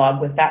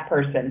dialogue with that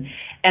person.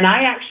 And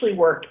I actually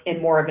work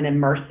in more of an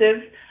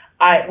immersive.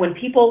 When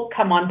people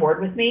come on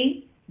board with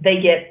me,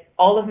 they get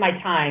all of my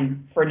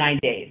time for 9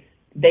 days.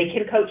 They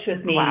can coach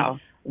with me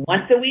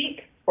once a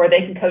week, or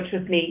they can coach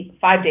with me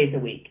 5 days a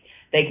week.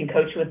 They can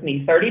coach with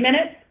me 30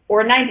 minutes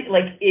or 90.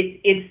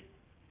 It's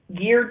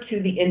geared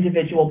to the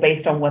individual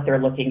based on what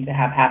they're looking to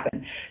have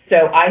happen.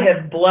 So I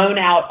have blown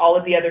out all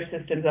of the other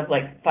systems of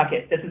like, fuck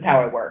it, this is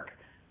how I work.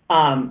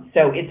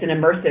 So it's an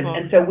immersive.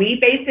 And so we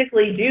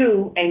basically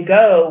do and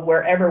go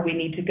wherever we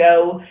need to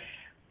go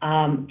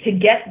to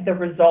get the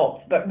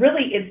results. But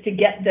really it's to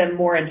get them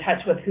more in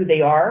touch with who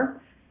they are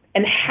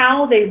and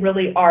how they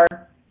really are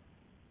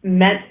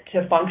meant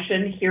to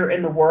function here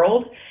in the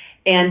world,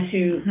 and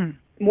to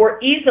more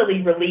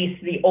easily release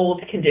the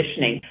old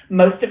conditioning.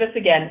 Most of us,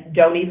 again,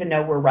 don't even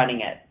know we're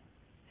running it.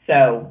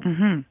 So,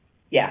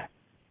 yeah.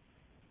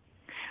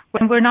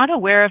 When we're not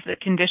aware of the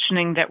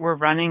conditioning that we're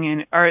running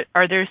in,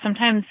 are there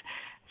sometimes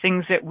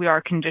things that we are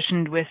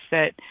conditioned with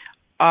that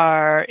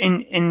are,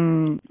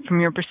 in from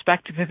your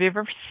perspective, have you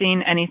ever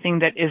seen anything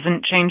that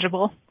isn't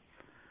changeable?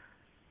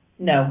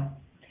 No.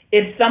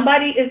 If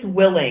somebody is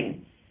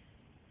willing,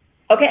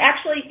 okay,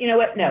 actually, you know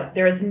what? No,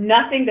 there is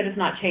nothing that is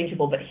not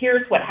changeable, but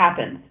here's what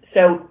happens.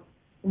 So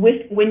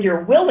when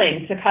you're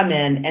willing to come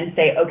in and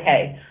say,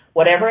 okay,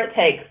 whatever it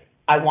takes,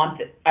 I want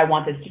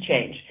this to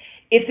change,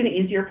 it's an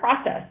easier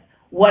process.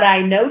 What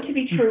I know to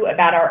be true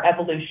about our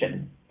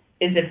evolution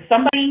is if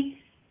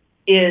somebody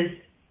is,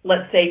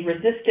 let's say,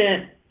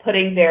 resistant,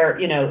 putting their,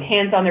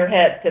 hands on their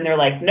hips, and they're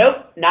like,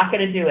 nope, not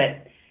going to do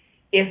it.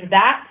 If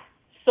that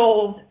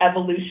soul's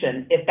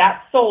evolution, if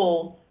that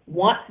soul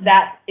wants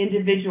that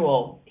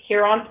individual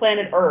here on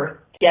planet Earth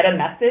to get a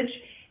message,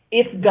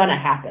 it's going to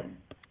happen.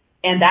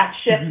 And that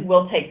shift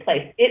will take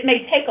place. It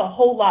may take a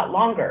whole lot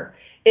longer.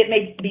 It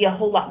may be a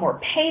whole lot more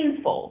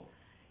painful.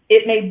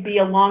 It may be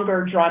a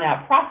longer,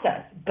 drawn-out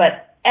process,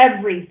 but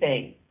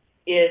everything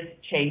is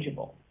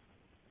changeable.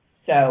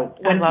 So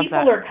when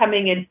people are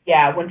coming in,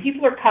 when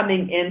people are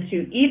coming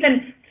into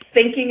even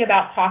thinking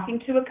about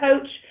talking to a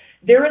coach,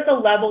 there is a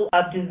level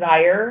of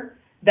desire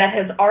that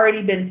has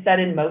already been set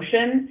in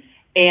motion,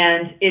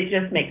 and it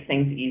just makes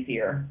things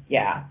easier.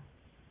 Yeah.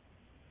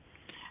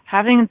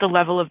 Having the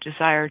level of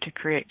desire to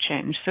create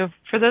change. So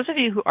for those of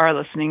you who are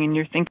listening and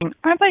you're thinking,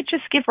 I might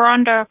just give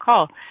Rhonda a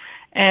call,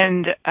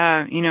 and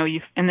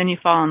and then you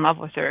fall in love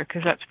with her,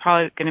 because that's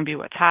probably going to be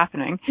what's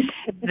happening,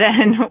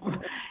 then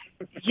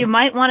you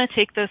might want to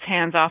take those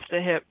hands off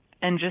the hip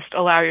and just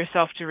allow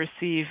yourself to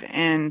receive.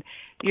 And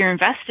you're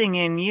investing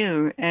in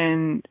you,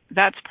 and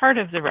that's part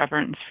of the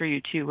reverence for you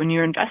too. When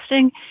you're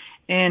investing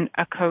in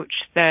a coach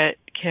that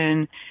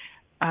can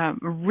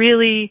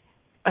really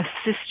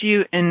assist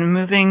you in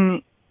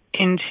moving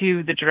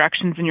into the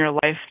directions in your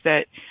life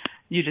that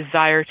you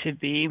desire to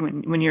be,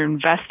 when you're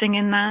investing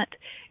in that,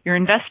 you're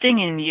investing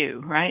in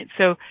you, right?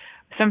 So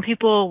some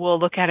people will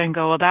look at it and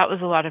go, well, that was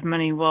a lot of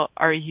money. Well,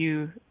 do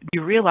you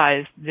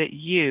realize that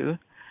you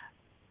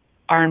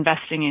are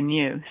investing in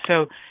you?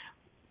 So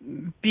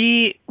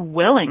be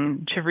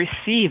willing to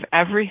receive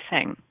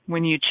everything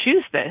when you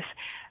choose this.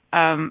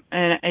 And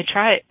I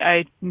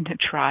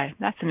try.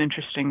 That's an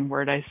interesting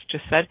word I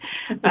just said.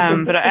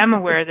 But I am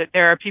aware that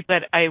there are people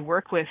that I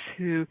work with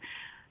who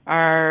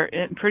are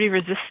pretty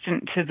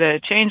resistant to the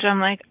change.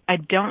 I'm like, I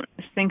don't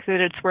think that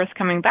it's worth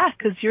coming back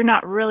because you're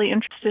not really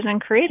interested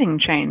in creating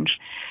change.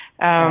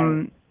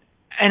 Right.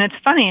 And it's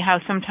funny how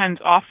sometimes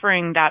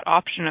offering that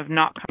option of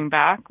not coming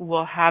back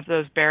will have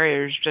those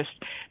barriers just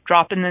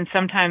drop, and then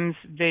sometimes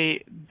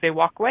they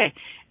walk away.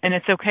 And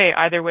it's okay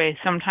either way.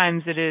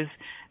 Sometimes it is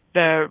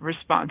the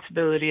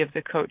responsibility of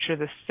the coach or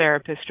the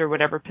therapist or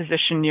whatever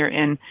position you're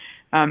in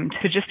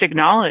to just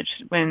acknowledge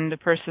when the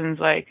person's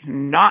like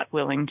not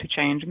willing to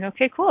change and go,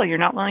 okay, cool, you're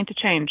not willing to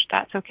change.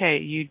 That's okay.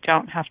 You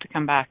don't have to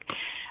come back.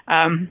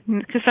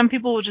 Because some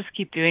people will just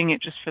keep doing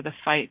it just for the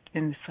fight,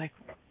 and it's like,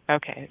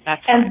 okay,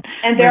 that's fine.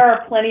 And there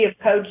are plenty of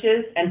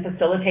coaches and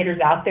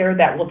facilitators out there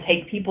that will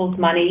take people's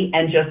money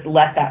and just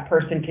let that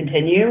person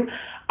continue.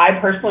 I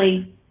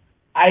personally,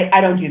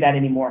 I don't do that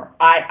anymore.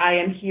 I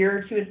am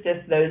here to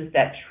assist those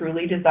that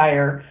truly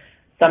desire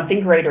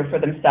something greater for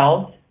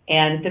themselves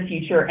and the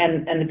future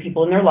and the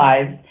people in their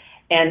lives.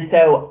 And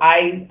so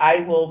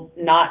I will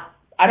not,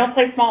 I don't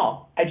play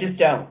small. I just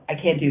don't. I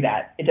can't do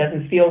that. It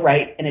doesn't feel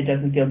right, and it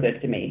doesn't feel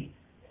good to me.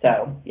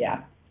 So,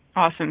 yeah.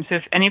 Awesome. So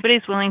if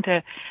anybody's willing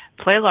to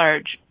play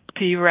large,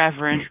 be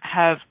reverent,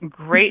 have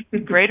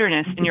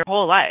greaterness in your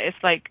whole life,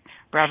 like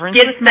reverence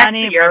Get with sexier.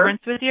 money,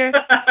 reverence with your...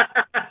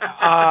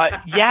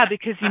 yeah,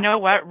 because you know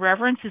what?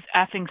 Reverence is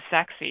effing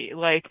sexy.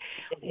 Like,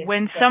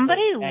 when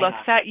somebody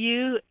looks at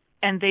you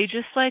and they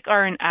just, like,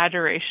 are in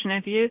adoration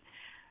of you,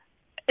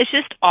 it's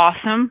just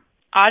awesome.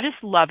 I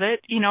just love it,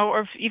 you know,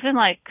 or if, even,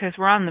 like, because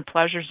we're on the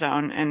pleasure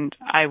zone, and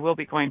I will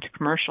be going to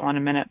commercial in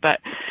a minute, but...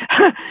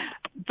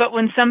 But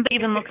when somebody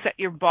even looks at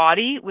your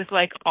body with,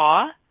 like,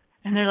 awe,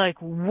 and they're like,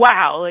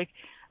 wow, like,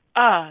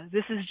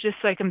 this is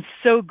just, like, I'm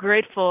so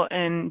grateful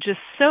and just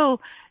so,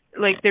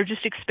 like, they're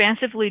just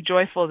expansively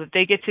joyful that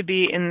they get to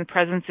be in the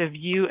presence of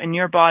you and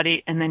your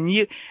body, and then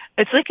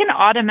it's like an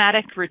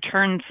automatic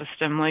return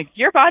system. Like,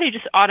 your body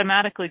just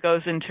automatically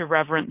goes into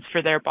reverence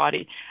for their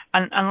body,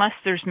 unless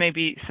there's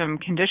maybe some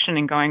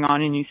conditioning going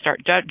on and you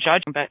start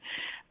judging, but...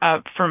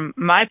 from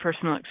my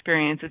personal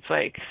experience, it's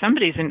like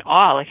somebody's in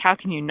awe. Like, how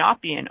can you not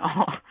be in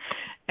awe?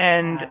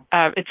 And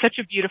it's such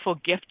a beautiful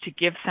gift to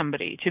give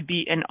somebody, to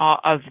be in awe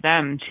of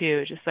them,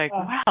 too. Just like,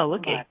 wow,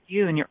 look at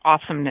you and your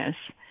awesomeness.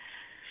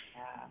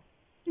 Yeah.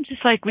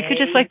 Just like, we could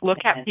just, like,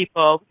 look at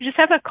people. We just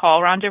have a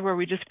call, Rhonda, where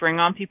we just bring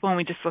on people and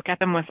we just look at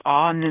them with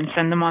awe and then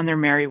send them on their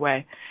merry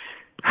way.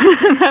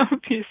 That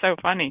would be so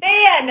funny.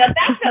 Man, now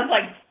that sounds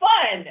like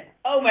fun.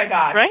 Oh, my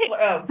gosh. Right?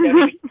 Oh,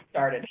 don't get me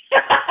started.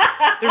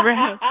 The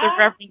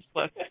reverence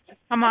look.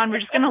 Come on, we're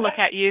just going to look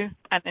at you,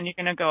 and then you're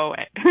going to go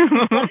away.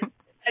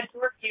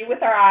 Adore you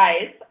with our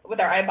eyes,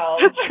 with our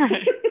eyeballs.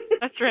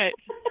 That's right.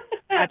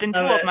 I've been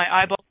told my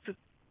eyeballs...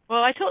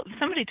 Well,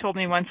 somebody told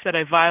me once that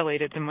I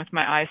violated them with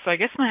my eyes, so I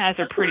guess my eyes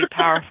are pretty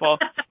powerful.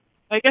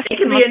 I guess you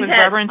can look with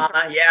reverence.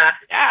 Yeah.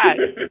 Yeah,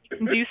 you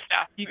can do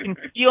stuff. You can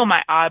feel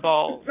my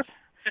eyeballs.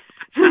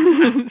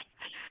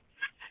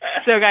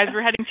 So, guys,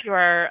 we're heading to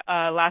our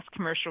last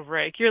commercial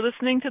break. You're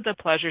listening to The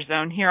Pleasure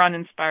Zone here on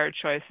Inspired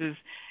Choices,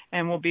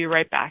 and we'll be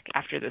right back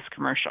after this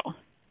commercial.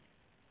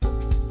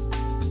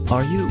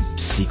 Are you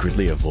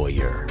secretly a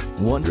voyeur,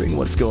 wondering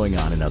what's going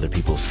on in other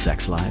people's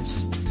sex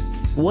lives?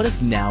 What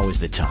if now is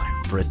the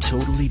time for a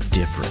totally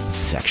different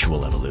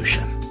sexual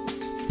evolution?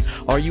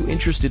 Are you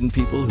interested in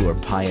people who are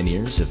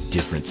pioneers of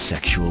different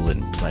sexual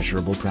and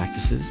pleasurable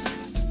practices?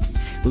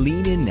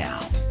 Lean in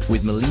now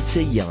with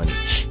Milica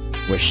Jelenic,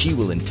 where she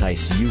will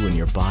entice you and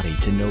your body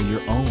to know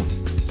your own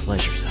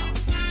pleasure zone.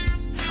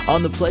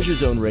 On the Pleasure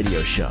Zone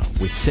radio show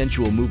with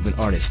sensual movement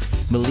artist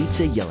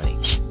Milica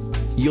Jelenic,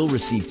 you'll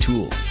receive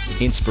tools,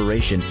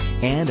 inspiration,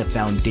 and a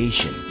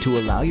foundation to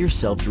allow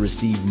yourself to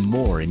receive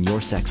more in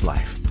your sex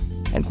life,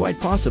 and quite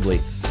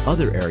possibly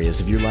other areas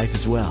of your life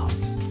as well.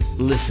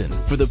 Listen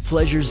for the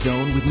Pleasure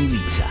Zone with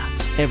Milica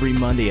every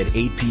Monday at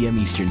 8 p.m.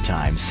 Eastern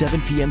Time, 7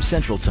 p.m.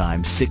 Central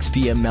Time, 6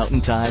 p.m.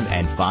 Mountain Time,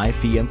 and 5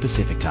 p.m.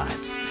 Pacific Time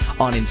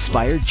on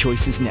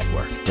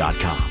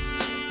InspiredChoicesNetwork.com.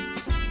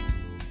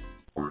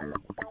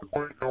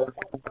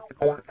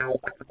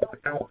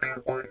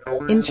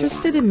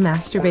 Interested in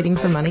masturbating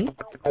for money,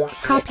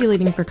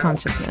 copulating for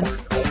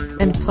consciousness,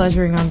 and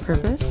pleasuring on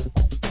purpose?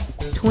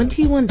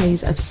 21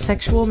 Days of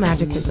Sexual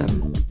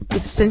Magicism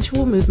with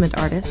sensual movement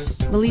artist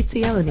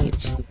Milica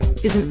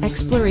Jelenic is an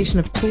exploration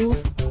of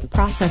tools,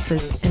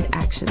 processes, and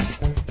actions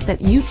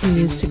that you can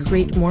use to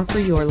create more for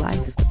your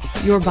life,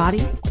 your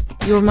body,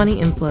 your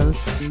money inflows,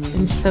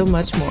 and so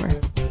much more.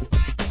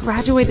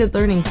 Graduated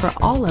learning for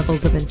all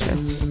levels of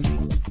interest.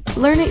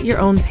 Learn at your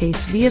own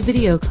pace via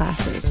video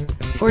classes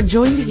or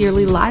join the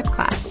yearly live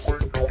class.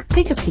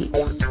 Take a peek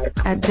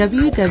at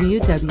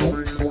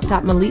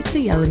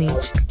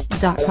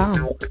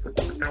www.militsayelenich.com.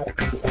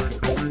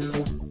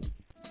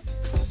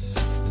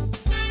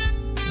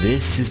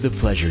 This is the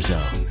Pleasure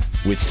Zone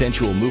with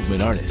sensual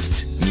movement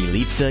artist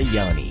Milica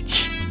Jelenic.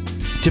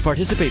 To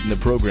participate in the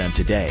program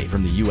today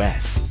from the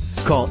U.S.,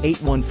 call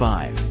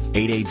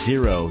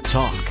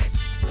 815-880-TALK.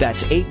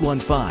 That's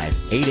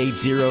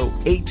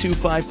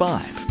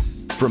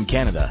 815-880-8255. From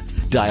Canada,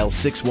 dial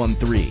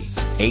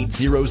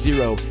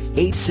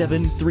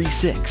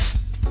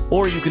 613-800-8736.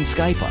 Or you can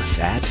Skype us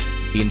at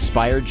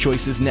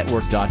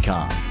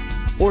InspiredChoicesNetwork.com.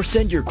 Or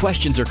send your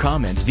questions or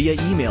comments via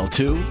email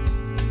to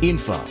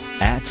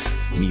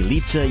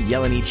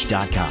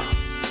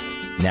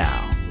info@militsayelenich.com.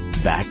 Now,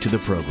 back to the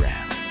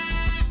program.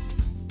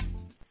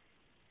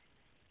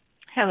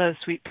 Hello,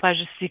 sweet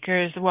pleasure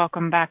seekers.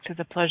 Welcome back to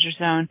the Pleasure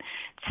Zone.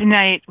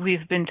 Tonight,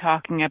 we've been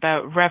talking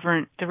about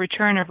the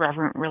return of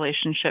Reverent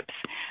relationships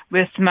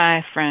with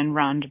my friend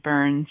Rhonda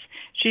Burns.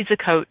 She's a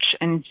coach,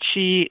 and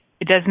she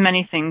does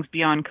many things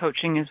beyond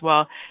coaching as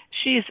well.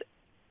 She's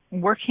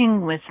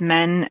working with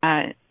men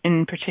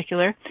in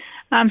particular.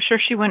 I'm sure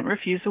she wouldn't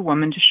refuse a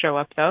woman to show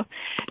up, though.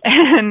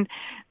 And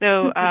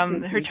though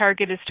her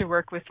target is to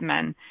work with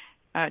men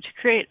to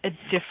create a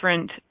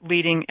different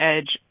leading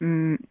edge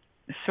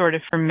sort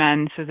of for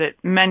men, so that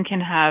men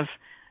can have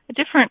a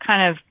different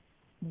kind of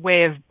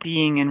way of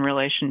being in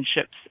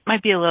relationships. It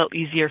might be a little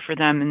easier for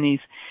them in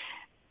these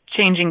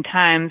changing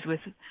times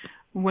with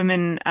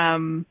women's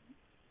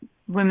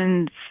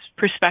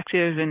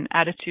perspective and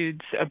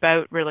attitudes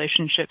about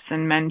relationships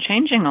and men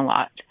changing a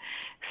lot.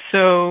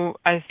 So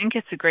I think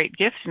it's a great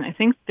gift, and I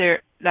think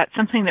that's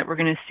something that we're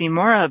going to see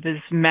more of,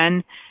 is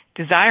men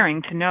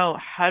desiring to know,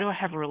 how do I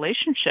have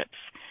relationships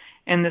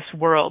in this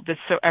world that's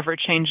so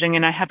ever-changing?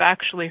 And I have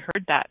actually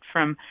heard that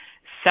from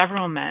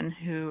several men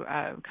who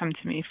come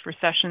to me for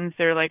sessions.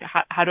 They're like,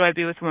 how do I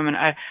be with women?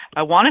 I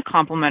want a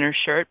complimentary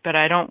shirt, but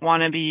I don't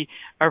want to be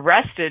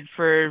arrested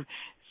for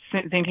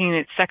thinking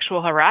it's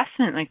sexual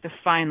harassment, like the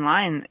fine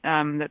line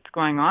that's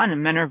going on.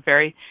 And men are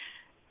very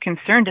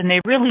concerned, and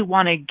they really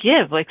want to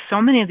give. Like, so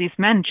many of these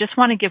men just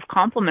want to give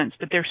compliments,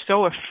 but they're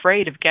so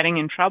afraid of getting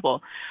in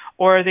trouble.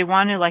 Or they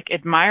want to, like,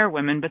 admire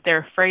women, but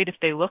they're afraid if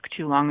they look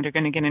too long, they're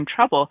going to get in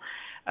trouble.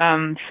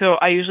 So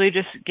I usually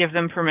just give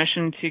them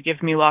permission to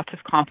give me lots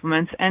of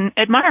compliments and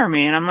admire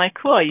me. And I'm like,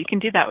 cool, you can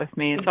do that with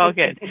me. It's all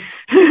good.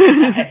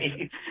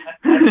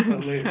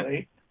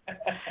 Absolutely.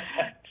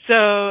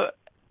 So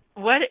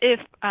what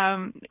if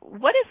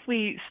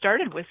we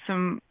started with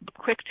some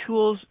quick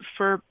tools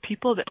for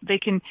people that they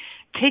can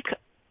take,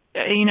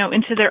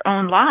 into their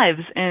own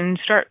lives and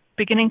start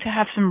beginning to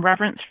have some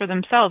reverence for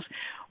themselves?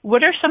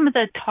 What are some of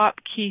the top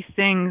key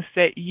things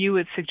that you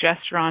would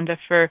suggest, Rhonda,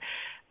 for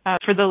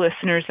the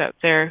listeners out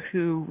there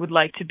who would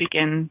like to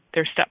begin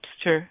their steps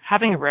to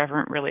having a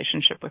reverent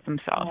relationship with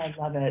themselves? Oh, I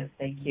love it.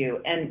 Thank you.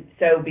 And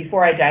so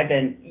before I dive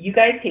in, you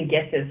guys can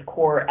get this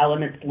core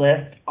elements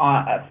list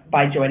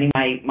by joining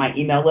my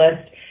email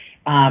list.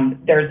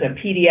 There's a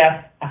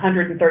PDF,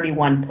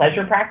 131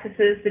 pleasure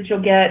practices that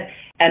you'll get,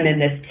 and then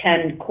this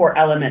 10 core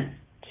elements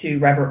to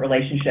reverent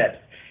relationships.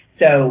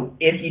 So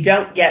if you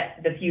don't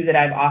get the few that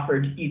I've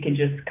offered, you can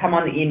just come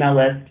on the email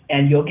list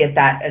and you'll get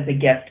that as a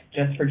gift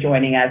just for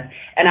joining us.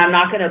 And I'm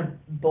not going to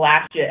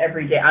blast you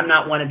every day. I'm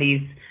not one of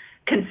these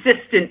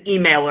consistent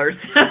emailers.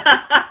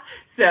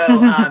 So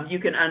you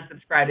can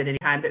unsubscribe at any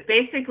time. But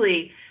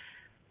basically,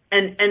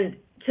 and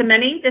to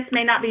many, this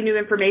may not be new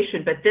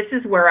information, but this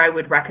is where I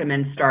would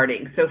recommend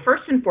starting. So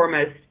first and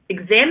foremost,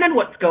 examine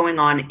what's going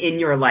on in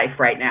your life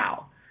right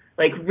now.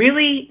 Like,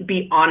 really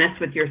be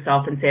honest with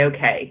yourself and say,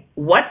 okay,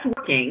 what's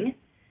working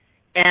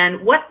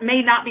and what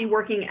may not be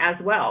working as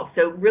well?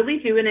 So really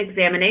do an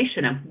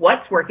examination of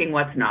what's working,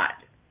 what's not.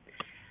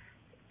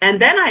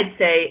 And then I'd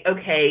say,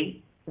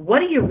 okay, what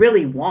do you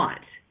really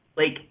want?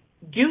 Like,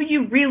 do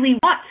you really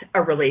want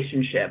a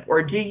relationship,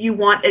 or do you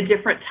want a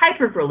different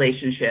type of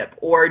relationship,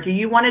 or do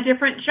you want a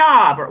different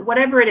job, or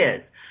whatever it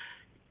is?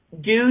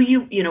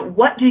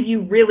 What do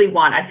you really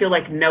want? I feel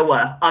like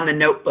Noah on the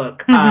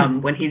Notebook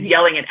when he's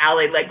yelling at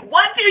Allie, like,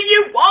 what do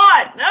you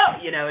want?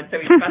 No, and so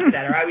he trusted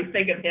at her. I always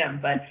think of him.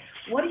 But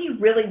what do you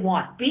really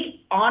want?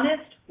 Be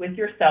honest with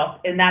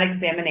yourself in that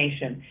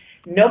examination.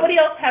 Nobody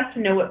else has to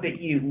know it but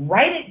you.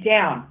 Write it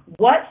down.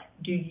 What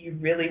do you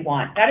really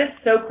want? That is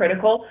so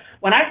critical.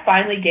 When I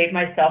finally gave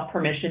myself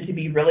permission to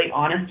be really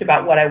honest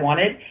about what I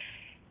wanted,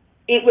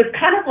 it was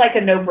kind of like a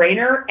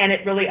no-brainer, and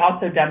it really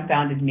also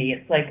dumbfounded me.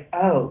 It's like,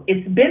 oh,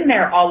 it's been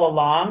there all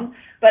along,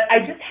 but I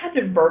just had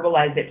to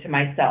verbalize it to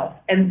myself.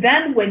 And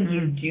then when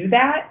you do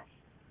that,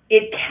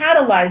 it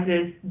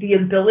catalyzes the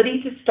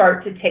ability to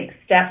start to take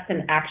steps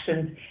and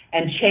actions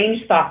and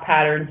change thought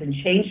patterns and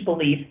change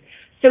beliefs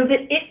so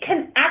that it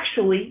can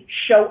actually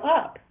show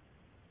up.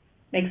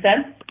 Make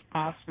sense?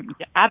 Awesome.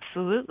 Yeah,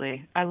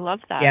 absolutely. I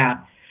love that.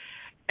 Yeah.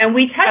 And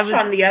we touched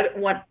on the other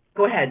one.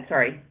 Go ahead.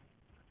 Sorry.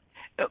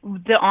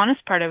 the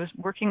honest part, I was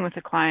working with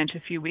a client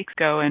a few weeks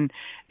ago, and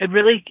it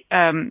really,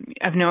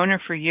 I've known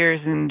her for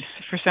years, and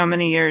for so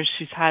many years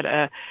she's had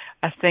a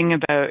thing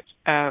about,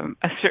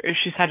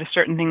 she's had a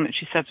certain thing that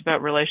she says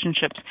about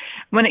relationships.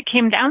 When it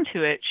came down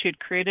to it, she had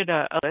created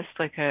a list,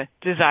 like a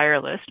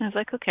desire list, and I was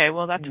like, okay,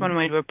 well, that's one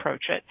way to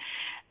approach it.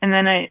 And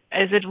then I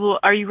said, well,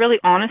 are you really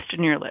honest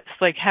in your list?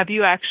 Like, have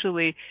you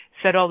actually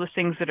said all the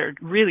things that are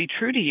really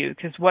true to you?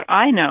 Because what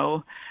I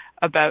know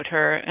about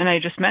her, and I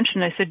just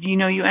mentioned, I said, you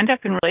know, you end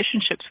up in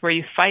relationships where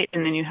you fight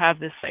and then you have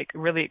this like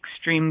really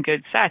extreme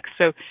good sex.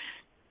 So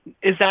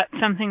is that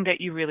something that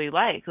you really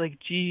like? Like,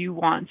 do you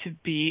want to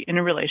be in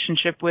a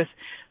relationship with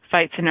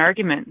fights and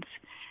arguments?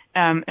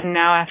 And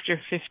now after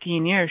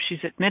 15 years, she's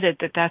admitted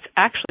that that's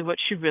actually what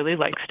she really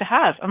likes to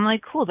have. I'm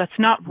like, cool, that's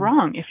not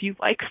wrong. If you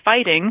like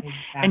fighting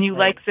and you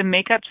like the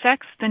makeup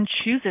sex, then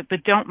choose it,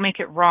 but don't make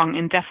it wrong,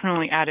 and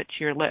definitely add it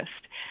to your list.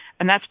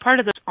 And that's part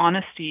of this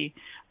honesty,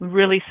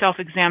 really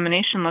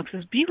self-examination looks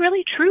is be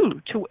really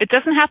true to. It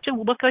doesn't have to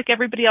look like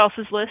everybody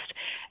else's list.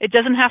 It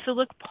doesn't have to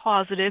look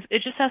positive.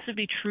 It just has to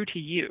be true to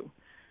you.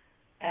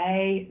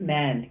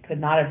 Amen.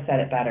 Could not have said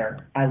it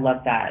better. I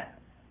love that.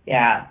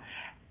 Yeah.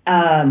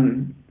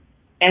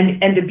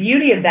 And the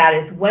beauty of that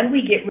is when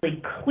we get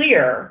really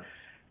clear,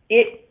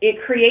 it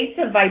creates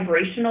a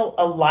vibrational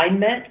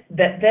alignment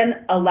that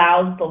then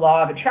allows the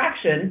law of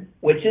attraction,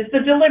 which is the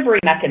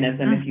delivery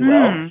mechanism, if you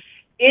will.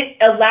 It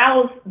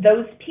allows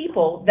those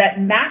people that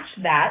match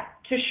that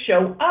to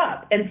show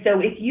up. And so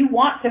if you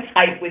want to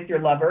fight with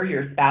your lover,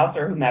 your spouse,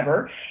 or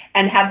whomever,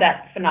 and have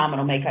that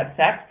phenomenal makeup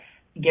sex,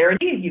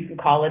 guaranteed you can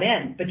call it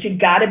in. But you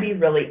got to be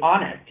really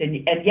honest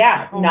and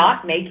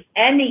not make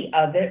any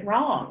of it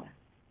wrong.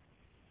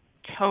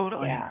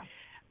 Totally. Yeah.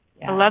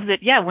 I love that.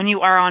 Yeah, when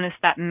you are honest,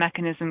 that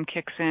mechanism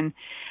kicks in.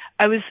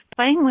 I was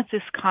playing with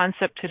this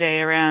concept today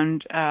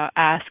around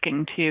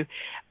asking to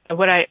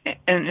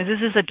and this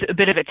is a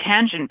bit of a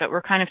tangent, but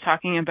we're kind of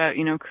talking about,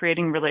 you know,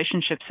 creating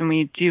relationships, and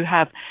we do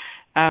have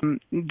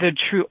the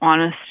true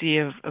honesty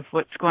of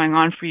what's going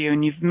on for you,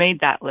 and you've made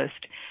that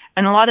list.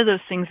 And a lot of those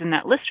things in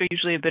that list are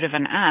usually a bit of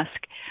an ask.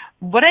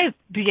 What I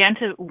began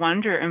to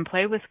wonder and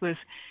play with was,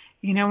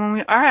 you know, when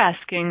we are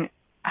asking,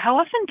 how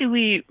often do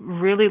we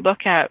really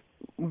look at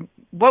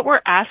what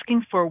we're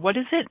asking for? What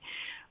is it?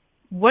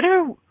 What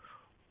are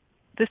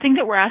the thing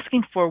that we're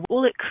asking for? What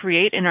will it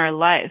create in our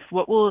life?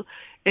 What will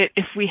it,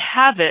 if we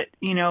have it,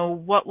 you know,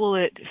 what will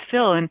it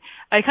fill? And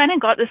I kind of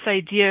got this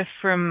idea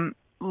from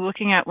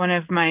looking at one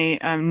of my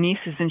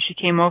nieces, and she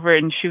came over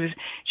and she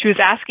was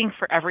asking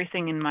for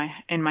everything in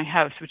my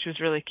house, which was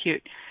really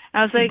cute.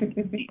 I was like,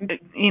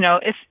 you know,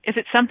 if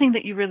it's something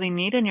that you really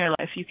need in your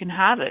life, you can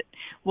have it.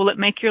 Will it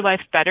make your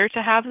life better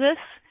to have this?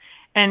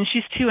 And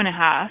she's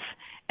 2.5.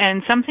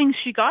 And some things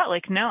she got,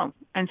 like, no.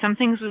 And some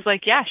things was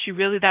like, yeah,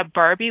 that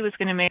Barbie was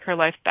going to make her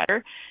life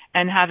better.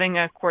 And having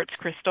a quartz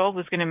crystal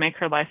was going to make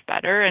her life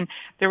better. And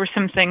there were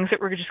some things that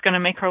were just going to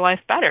make her life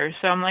better.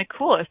 So I'm like,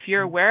 cool, if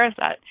you're aware of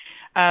that.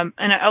 And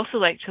I also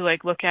like to,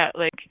 like, look at,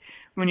 like,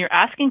 when you're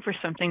asking for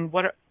something,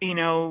 what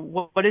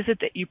is it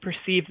that you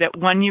perceive that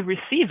when you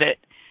receive it,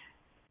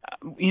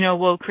 you know,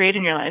 will create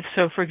in your life?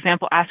 So, for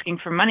example, asking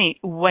for money,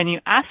 when you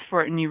ask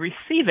for it and you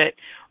receive it,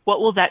 what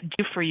will that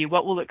do for you?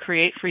 What will it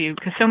create for you?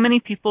 Because so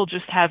many people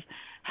just have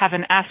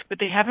an ask, but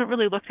they haven't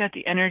really looked at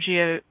the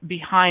energy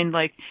behind,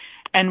 like,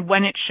 and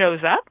when it shows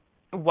up,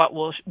 what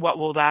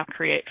will that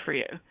create for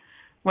you?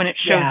 When it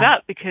shows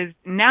up, because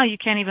now you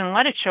can't even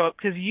let it show up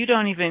because you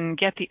don't even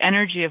get the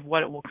energy of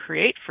what it will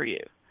create for you.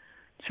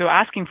 So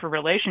asking for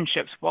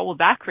relationships, what will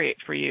that create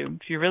for you?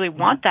 If you really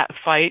want that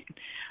fight,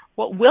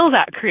 what will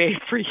that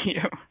create for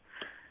you?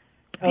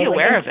 Be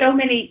aware of it.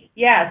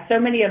 So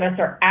many of us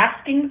are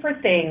asking for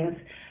things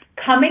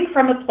coming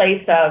from a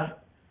place of,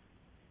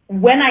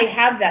 when I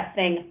have that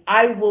thing,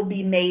 I will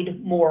be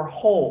made more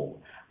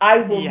whole. I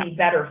will be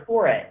better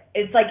for it.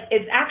 It's like,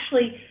 it's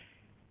actually,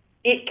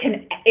 it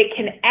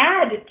can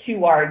add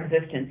to our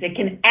existence. It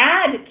can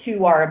add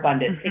to our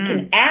abundance. It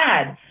can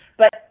add,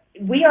 but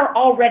we are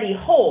already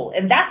whole.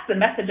 And that's the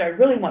message I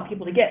really want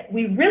people to get.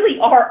 We really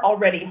are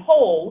already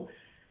whole.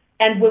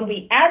 And when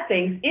we add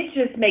things, it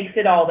just makes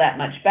it all that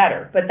much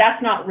better. But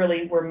that's not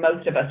really where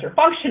most of us are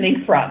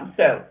functioning from.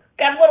 So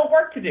got a little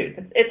work to do.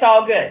 It's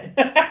all good.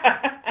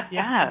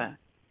 Yeah.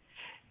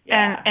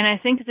 And I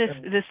think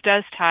this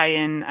does tie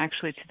in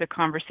actually to the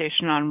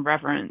conversation on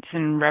reverence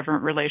and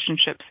reverent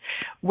relationships.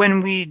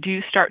 When we do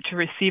start to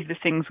receive the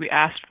things we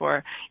asked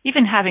for,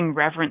 even having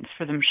reverence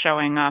for them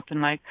showing up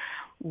and like,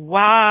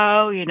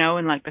 wow, you know,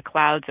 and like the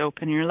clouds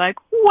open, and you're like,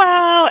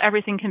 wow,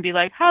 everything can be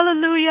like,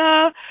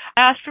 hallelujah, I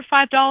asked for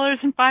 $5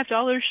 and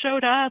 $5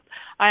 showed up.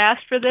 I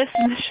asked for this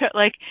and this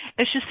like,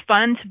 it's just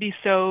fun to be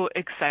so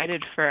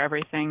excited for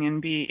everything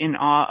and be in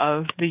awe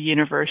of the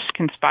universe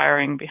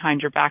conspiring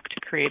behind your back to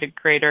create a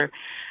greater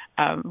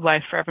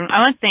life for everyone. I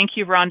want to thank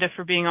you, Rhonda,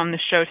 for being on the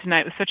show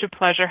tonight. It was such a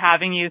pleasure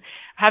having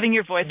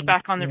your voice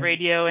back on the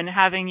radio and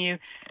having you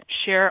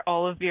share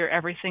all of your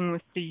everything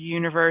with the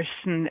universe,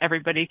 and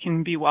everybody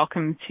can be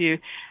welcome to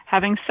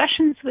having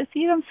sessions with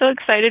you. I'm so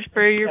excited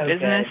for your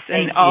business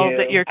and all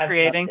that you're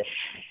creating.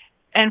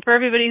 And for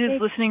everybody who's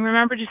listening,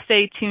 remember to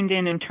stay tuned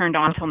in and turned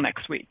on till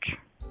next week.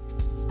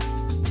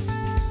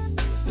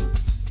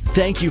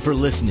 Thank you for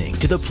listening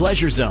to The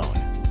Pleasure Zone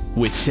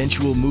with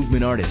sensual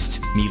movement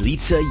artist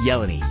Milica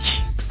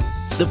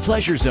Jelenic. The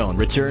Pleasure Zone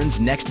returns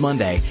next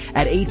Monday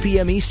at 8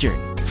 p.m.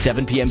 Eastern,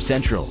 7 p.m.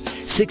 Central,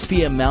 6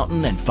 p.m.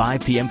 Mountain, and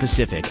 5 p.m.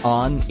 Pacific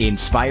on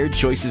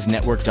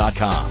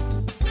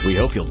InspiredChoicesNetwork.com. We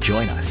hope you'll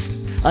join us.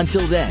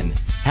 Until then,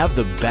 have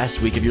the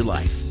best week of your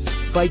life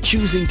by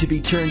choosing to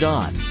be turned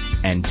on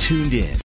and tuned in.